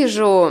я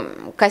вижу,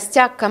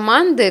 костяк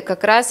команды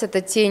как раз это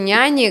те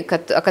няни,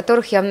 о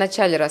которых я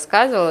вначале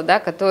рассказывала, да,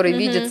 которые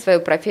видят свою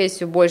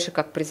профессию больше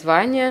как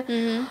призвание,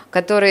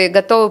 которые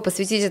готовы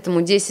посвятить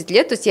этому 10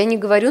 лет. То есть я не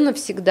говорю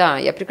навсегда.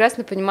 Я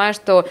прекрасно понимаю,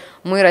 что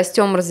мы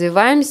растем,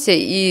 развиваемся,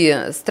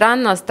 и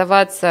странно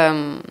оставаться,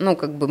 ну,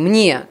 как бы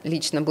мне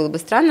лично было бы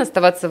странно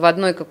оставаться в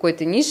одной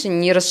какой-то нише,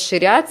 не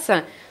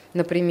расширяться,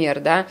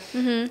 например, да,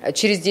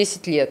 через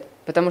 10 лет.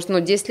 Потому что,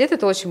 10 лет –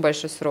 это очень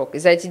большой срок. И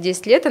за эти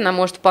 10 лет она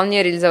может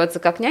вполне реализоваться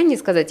как няня и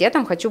сказать: я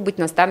там хочу быть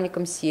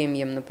наставником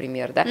семьям,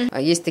 например. Да?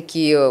 Есть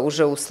такие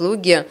уже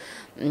услуги,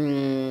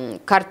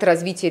 карты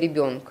развития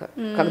ребенка,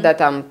 когда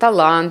там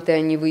таланты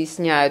они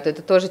выясняют,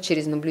 это тоже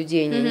через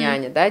наблюдение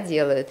няня, да,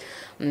 делает.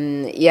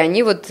 И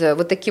они вот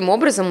таким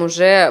образом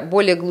уже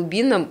более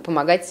глубинно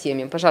помогать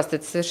семьям. Пожалуйста,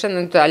 это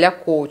совершенно а-ля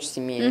коуч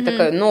семейный,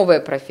 такая новая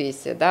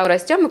профессия. Да?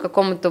 Растем и к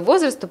какому-то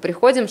возрасту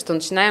приходим, что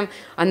начинаем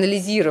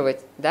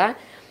анализировать, да,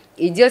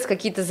 и делать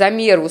какие-то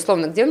замеры,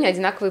 условно, где у меня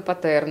одинаковые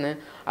паттерны,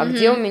 а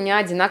где у меня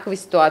одинаковые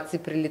ситуации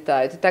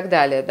прилетают и так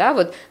далее, да,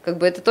 вот как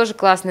бы это тоже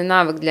классный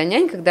навык для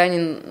нянь, когда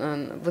они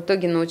в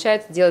итоге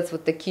научаются делать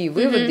вот такие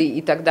выводы,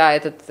 и тогда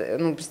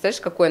ну,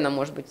 представляешь, какой она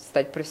может быть,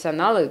 стать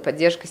профессионалом и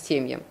поддержка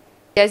семьям.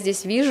 Я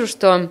здесь вижу,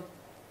 что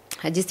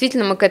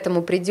действительно мы к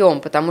этому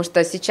придем, потому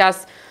что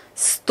сейчас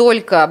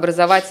столько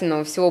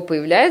образовательного всего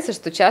появляется,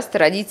 что часто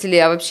родители,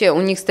 а вообще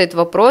у них стоит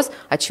вопрос,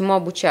 а чему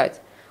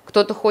обучать?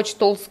 Кто-то хочет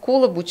old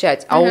school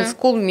обучать, а old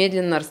school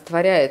медленно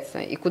растворяется.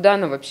 И куда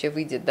она вообще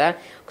выйдет, да?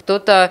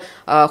 Кто-то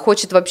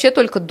хочет вообще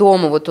только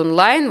дома, вот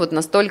онлайн, вот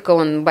настолько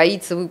он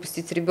боится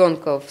выпустить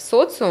ребенка в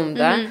социум,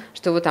 да,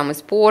 что его там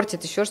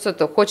испортит, еще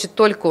что-то, хочет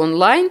только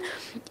онлайн,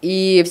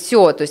 и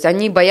все, то есть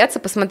они боятся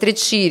посмотреть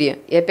шире.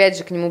 И опять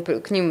же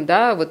к ним,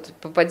 да, вот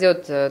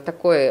попадет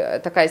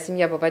такая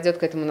семья попадет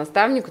к этому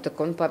наставнику, так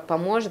он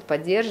поможет,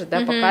 поддержит, да,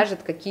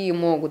 покажет, какие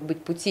могут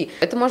быть пути.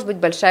 Это может быть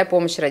большая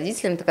помощь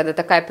родителям, когда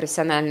такая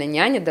профессиональная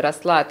няня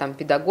доросла, там,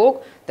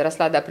 педагог,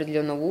 доросла до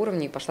определенного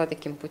уровня и пошла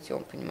таким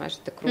путем, понимаешь,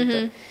 это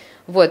круто.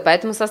 Вот,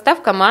 поэтому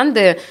состав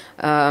команды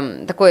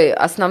такой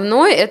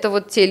основной, это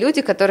вот те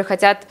люди, которые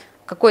хотят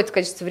какое-то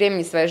количество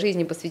времени своей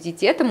жизни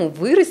посвятить этому,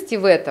 вырасти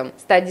в этом,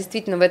 стать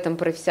действительно в этом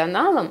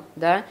профессионалом,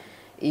 да,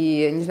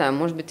 и, не знаю,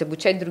 может быть,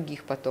 обучать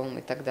других потом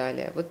и так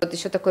далее. Вот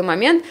еще такой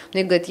момент,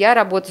 мне говорят, я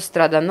работаю с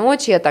утра до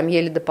ночи, я там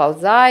еле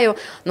доползаю,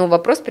 но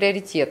вопрос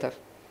приоритетов,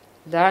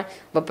 да,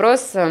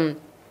 вопрос...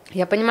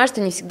 Я понимаю,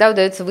 что не всегда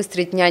удается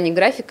выстроить няне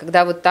график,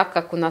 когда вот так,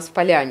 как у нас в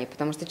поляне,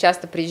 потому что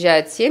часто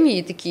приезжают семьи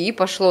и такие, и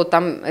пошло,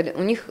 там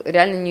у них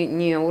реально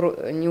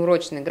не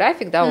урочный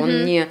график, да,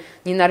 он не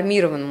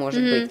нормирован,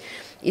 может быть,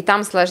 и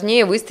там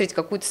сложнее выстроить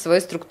какую-то свою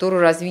структуру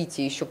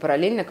развития, еще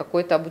параллельно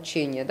какое-то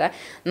обучение, да,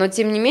 но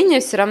тем не менее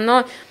все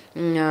равно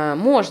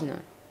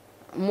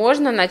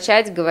можно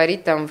начать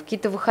говорить там в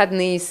какие-то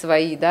выходные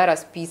свои, да,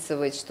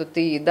 расписывать, что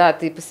ты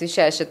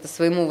посвящаешь это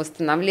своему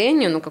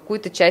восстановлению, но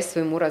какую-то часть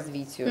своему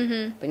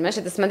развитию, понимаешь,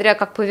 это смотря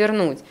как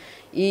повернуть.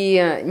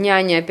 И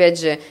няня, опять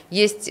же,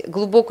 есть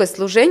глубокое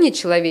служение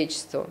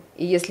человечеству,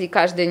 и если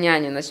каждая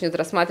няня начнет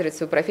рассматривать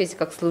свою профессию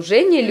как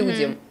служение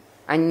людям,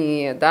 а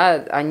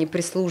не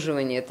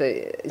прислуживание,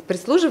 это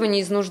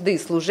прислуживание из нужды,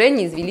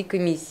 служение из великой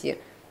миссии,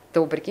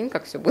 то прикинь,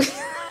 как все будет.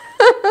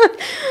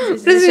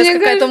 Здесь сейчас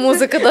какая-то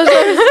музыка должна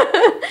быть.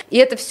 И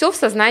это все в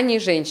сознании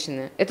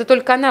женщины. Это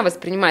только она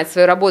воспринимает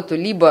свою работу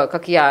либо,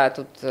 как я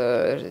тут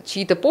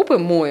чьи-то попы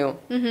мою,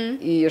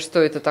 и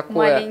что это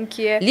такое?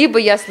 Маленькие. Либо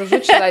я служу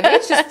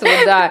человечеству,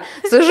 да,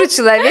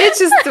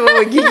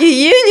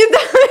 гигиене, да,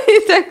 и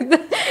так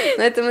далее.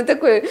 Но это мы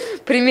такой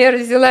пример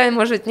взяла,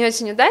 может быть, не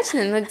очень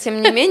удачный, но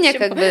тем не менее,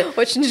 как бы...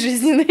 Очень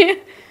жизненные.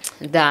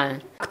 Да.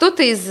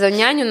 Кто-то из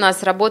нянь у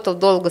нас работал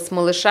долго с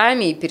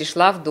малышами и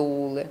перешла в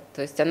доулы.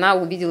 То есть она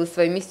увидела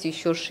свою миссию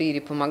еще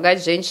шире,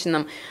 помогать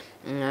женщинам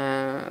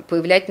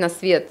появлять на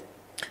свет.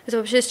 Это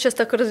вообще сейчас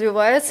так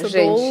развивается,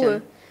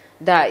 доулы.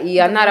 Да, и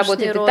она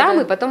работает роды. И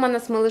там, и потом она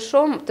с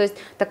малышом, то есть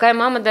такая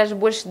мама даже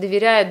больше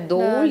доверяет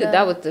доуле,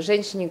 да, вот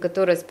женщине,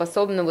 которая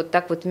способна вот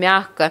так вот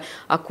мягко,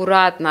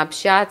 аккуратно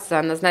общаться,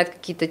 она знает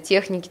какие-то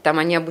техники, там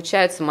они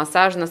обучаются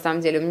массажу, на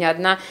самом деле. У меня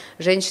одна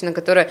женщина,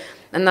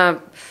 она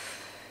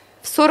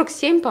в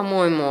 47,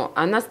 по-моему,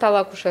 она стала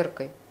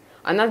акушеркой.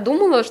 Она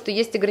думала, что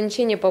есть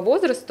ограничения по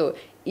возрасту,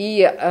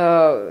 и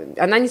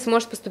она не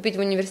сможет поступить в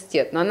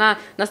университет. Но она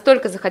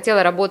настолько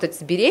захотела работать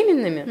с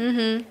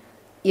беременными,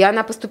 и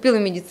она поступила в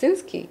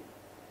медицинский,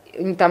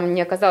 там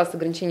не оказалось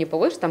ограничения по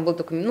возрасту, там были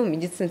только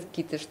медицинские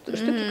какие-то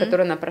штуки,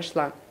 которые она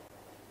прошла.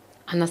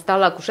 Она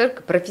стала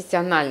акушеркой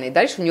профессиональной.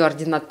 Дальше у нее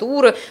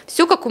ординатура,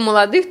 все как у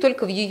молодых,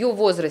 только в ее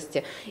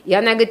возрасте. И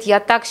она говорит, я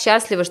так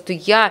счастлива, что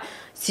я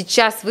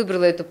сейчас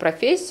выбрала эту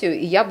профессию,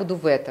 и я буду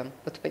в этом.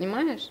 Вот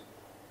понимаешь?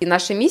 И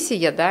наша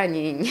миссия, да,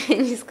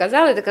 не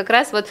сказала, это как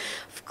раз вот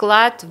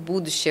вклад в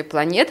будущее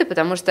планеты,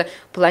 потому что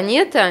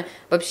планета,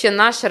 вообще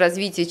наше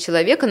развитие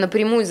человека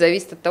напрямую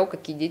зависит от того,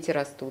 какие дети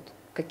растут,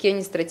 какие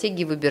они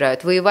стратегии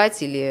выбирают,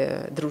 воевать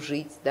или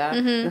дружить, да,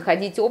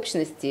 находить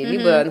общности,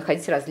 либо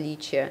находить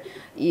различия.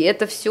 И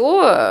это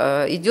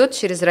все идет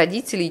через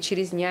родителей и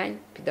через нянь,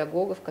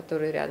 педагогов,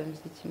 которые рядом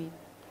с детьми.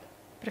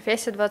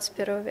 Профессия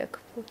 21 века,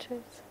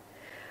 получается.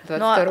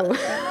 22-го.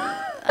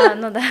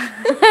 Ну да.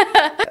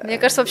 Мне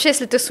кажется, вообще,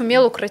 если ты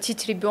сумел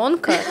укротить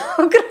ребенка,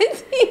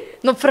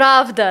 ну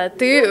правда,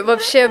 ты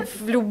вообще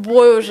в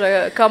любой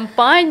уже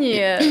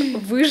компании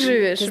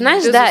выживешь. Ты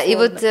знаешь, безусловно. Да, и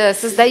вот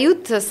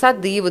создают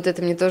сады, вот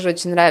это мне тоже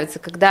очень нравится,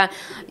 когда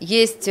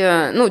есть,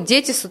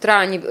 дети с утра,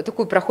 они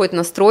такую проходят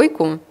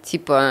настройку,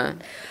 типа,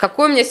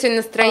 какое у меня сегодня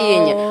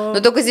настроение, но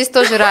только здесь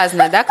тоже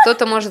разное, да,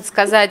 кто-то может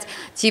сказать,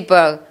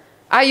 типа,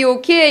 are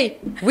you okay?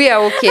 We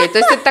are okay. То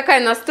есть это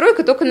такая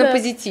настройка только на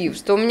позитив,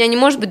 что у меня не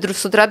может быть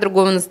с утра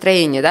другого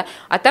настроения, да?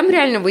 А там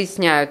реально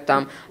выясняют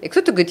там. И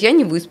кто-то говорит, я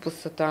не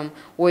выспался там.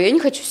 Ой, я не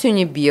хочу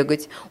сегодня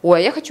бегать. Ой,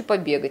 а я хочу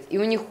побегать. И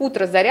у них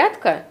утро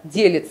зарядка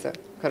делится.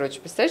 Короче,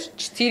 представляешь,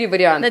 4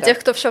 варианта. На тех,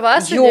 кто в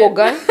шавасане?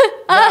 Йога,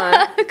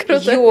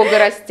 йога,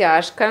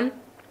 растяжка.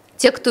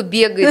 те, кто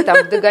бегает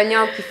там в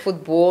догонялки, в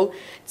футбол,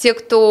 те,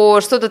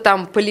 кто что-то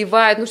там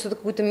поливает, ну что-то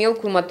какую-то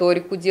мелкую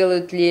моторику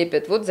делают,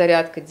 лепят, вот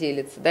зарядка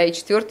делится, да, и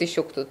четвертый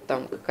еще кто-то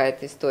там,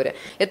 какая-то история.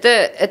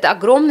 Это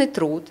огромный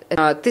труд,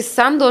 ты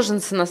сам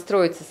должен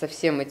сонастроиться со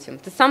всем этим,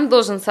 ты сам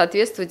должен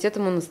соответствовать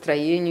этому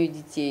настроению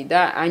детей,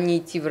 да, а не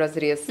идти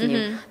вразрез с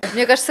ним.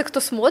 Мне кажется, кто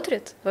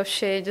смотрит,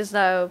 вообще, я не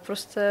знаю,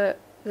 просто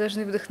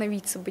должны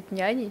вдохновиться быть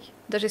няней,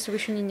 даже если вы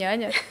еще не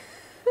няня.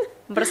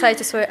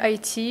 Бросайте свой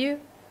IT,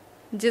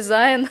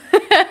 дизайн,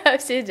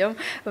 все идем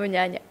в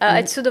няне. А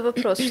отсюда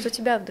вопрос, что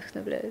тебя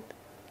вдохновляет?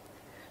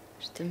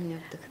 Что меня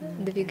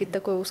вдохновляет? Двигать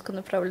такой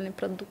узконаправленный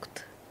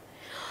продукт.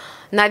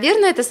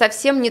 Наверное, это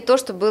совсем не то,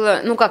 что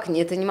было, ну как,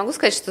 это не могу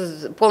сказать,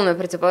 что полная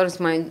противоположность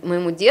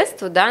моему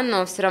детству, да,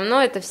 но все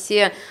равно это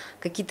все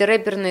какие-то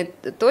рэперные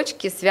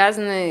точки,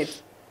 связанные,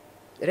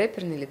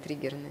 рэперные или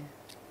триггерные?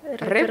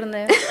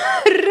 Рэперные.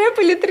 Рэп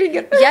или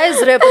триггер? Я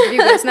из рэпа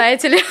двигаюсь,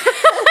 знаете ли.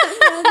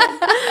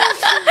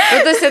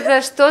 Ну, то есть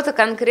это что-то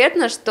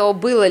конкретно, что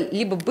было,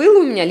 либо было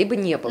у меня, либо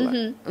не было.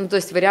 Ну, то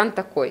есть вариант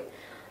такой.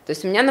 То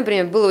есть у меня,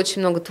 например, было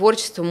очень много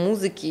творчества,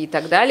 музыки и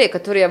так далее,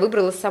 которые я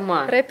выбрала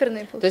сама.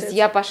 Рэперные, получается. То есть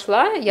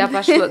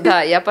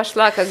я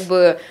пошла как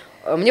бы...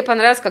 Мне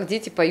понравилось, как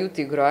дети поют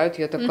и играют.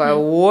 Я такая,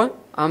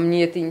 а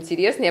мне это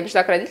интересно. Я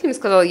пришла к родителям и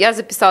сказала, я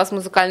записалась в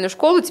музыкальную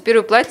школу, теперь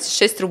вы платите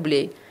 6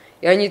 рублей.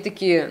 И они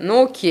такие,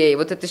 ну окей,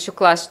 вот это еще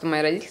класс, что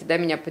мои родители, да,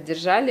 меня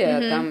поддержали, а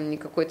там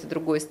никакой-то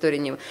другой истории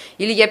не было.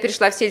 Или я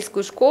перешла в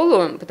сельскую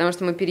школу, потому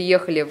что мы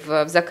переехали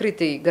в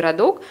закрытый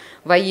городок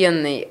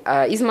военный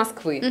из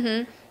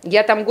Москвы.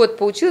 Я там год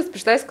поучилась,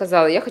 пришла и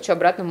сказала, я хочу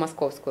обратно в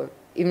московскую.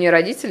 И мне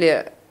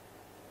родители,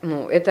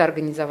 ну, это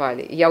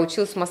организовали. Я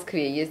училась в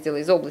Москве, ездила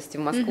из области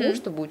в Москву,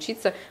 чтобы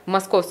учиться в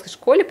московской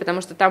школе,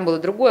 потому что там было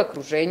другое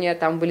окружение,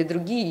 там были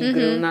другие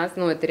игры у нас,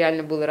 ну, это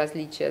реально было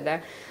различие,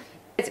 да.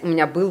 У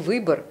меня был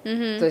выбор,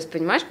 то есть,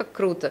 понимаешь, как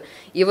круто.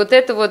 И вот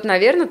это вот,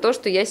 наверное, то,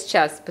 что я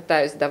сейчас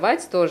пытаюсь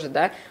давать тоже,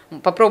 да,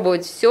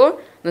 попробовать все,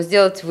 но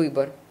сделать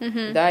выбор,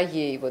 да,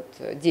 ей, вот,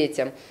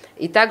 детям.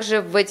 И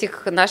также в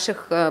этих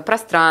наших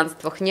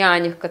пространствах,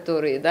 нянях,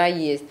 которые, да,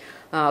 есть,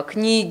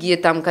 книги,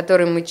 там,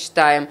 которые мы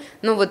читаем.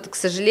 Но вот, к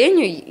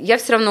сожалению, я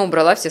все равно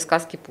убрала все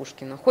сказки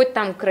Пушкина. Хоть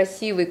там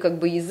красивый, как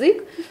бы,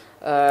 язык,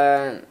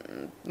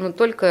 но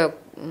только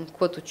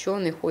кот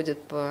ученый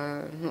ходит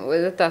по... Ну,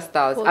 это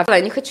осталось.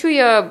 Не хочу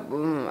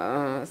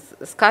я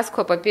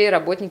сказку о Попе и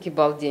работнике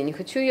Балде, не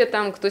хочу я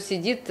там, кто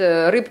сидит,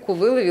 рыбку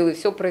выловил, и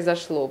все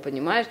произошло,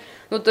 понимаешь?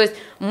 Ну, то есть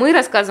мы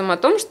рассказываем о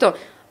том, что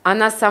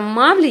она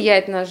сама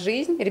влияет на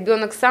жизнь,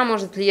 ребенок сам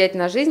может влиять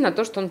на жизнь, на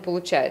то, что он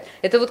получает.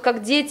 Это вот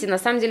как дети, на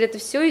самом деле это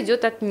все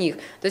идет от них.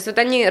 То есть вот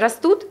они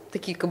растут,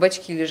 такие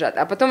кабачки лежат,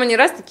 а потом они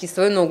раз такие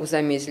свою ногу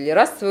заметили,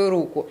 раз свою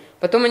руку.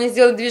 Потом они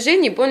сделали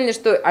движение и поняли,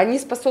 что они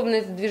способны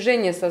это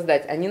движение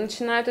создать. Они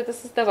начинают это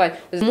создавать.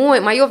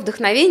 Мое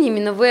вдохновение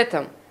именно в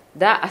этом.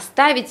 Да,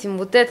 оставить им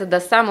вот это до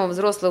самого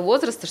взрослого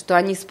возраста, что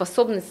они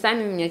способны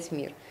сами менять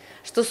мир.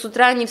 Что с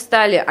утра они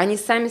встали, они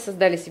сами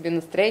создали себе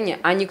настроение,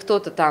 а не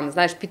кто-то там,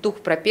 знаешь, петух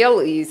пропел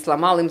и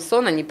сломал им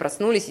сон, они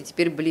проснулись, и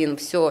теперь, блин,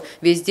 все,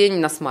 весь день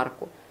на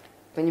смарку.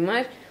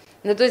 Понимаешь?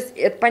 Ну, то есть,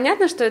 это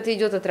понятно, что это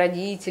идет от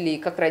родителей,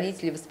 как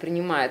родители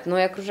воспринимают, но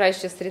и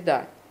окружающая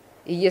среда.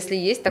 И если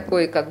есть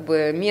такое, как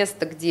бы,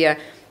 место, где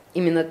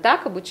именно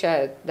так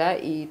обучают, да,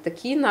 и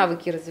такие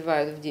навыки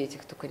развивают в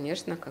детях, то,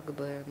 конечно, как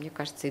бы, мне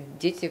кажется, и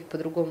дети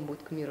по-другому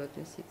будут к миру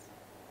относиться.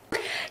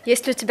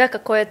 Есть ли у тебя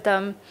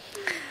какое-то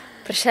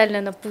прощальное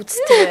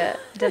напутствие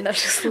для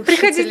наших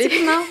слушателей? Приходите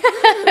к нам.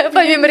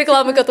 Помимо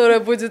рекламы, которая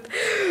будет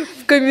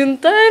в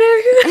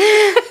комментариях.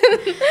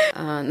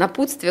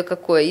 Напутствие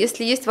какое?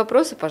 Если есть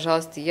вопросы,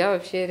 пожалуйста, я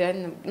вообще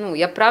реально, ну,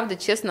 я правда,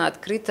 честно,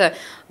 открыто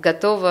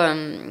готова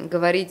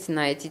говорить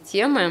на эти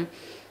темы,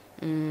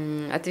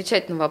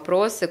 отвечать на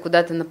вопросы,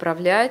 куда-то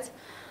направлять.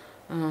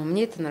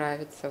 Мне это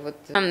нравится. Вот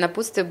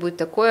напутствие будет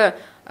такое: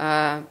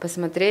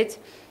 посмотреть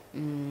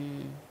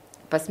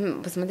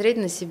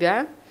на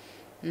себя,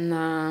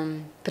 на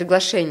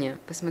приглашение,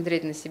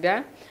 посмотреть на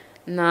себя,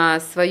 на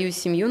свою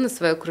семью, на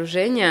свое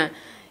окружение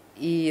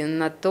и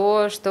на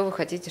то, что вы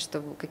хотите,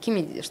 чтобы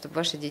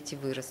ваши дети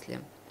выросли.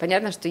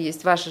 Понятно, что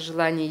есть ваши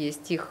желания,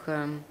 есть их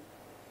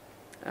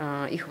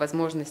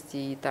возможности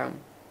и там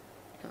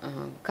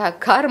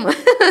карма,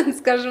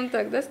 скажем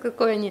так, да,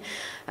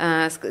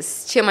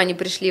 с чем они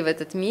пришли в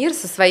этот мир,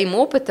 со своим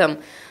опытом.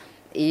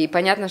 И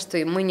понятно,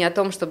 что мы не о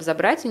том, чтобы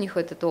забрать у них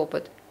этот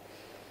опыт.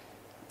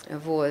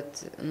 Вот.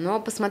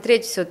 Но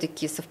посмотреть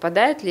все-таки,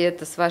 совпадает ли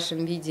это с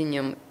вашим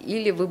видением,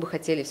 или вы бы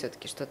хотели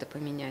все-таки что-то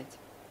поменять.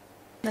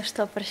 Ну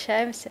что,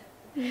 прощаемся?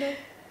 Да.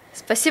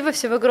 Спасибо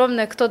всем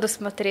огромное, кто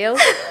досмотрел.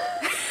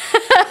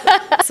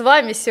 С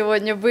вами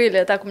сегодня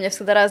были, так, у меня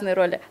всегда разные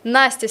роли,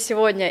 Настя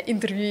сегодня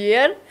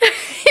интервьюер,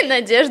 и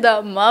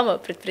Надежда мама,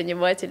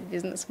 предприниматель,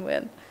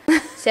 бизнесмен.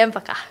 Всем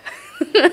пока!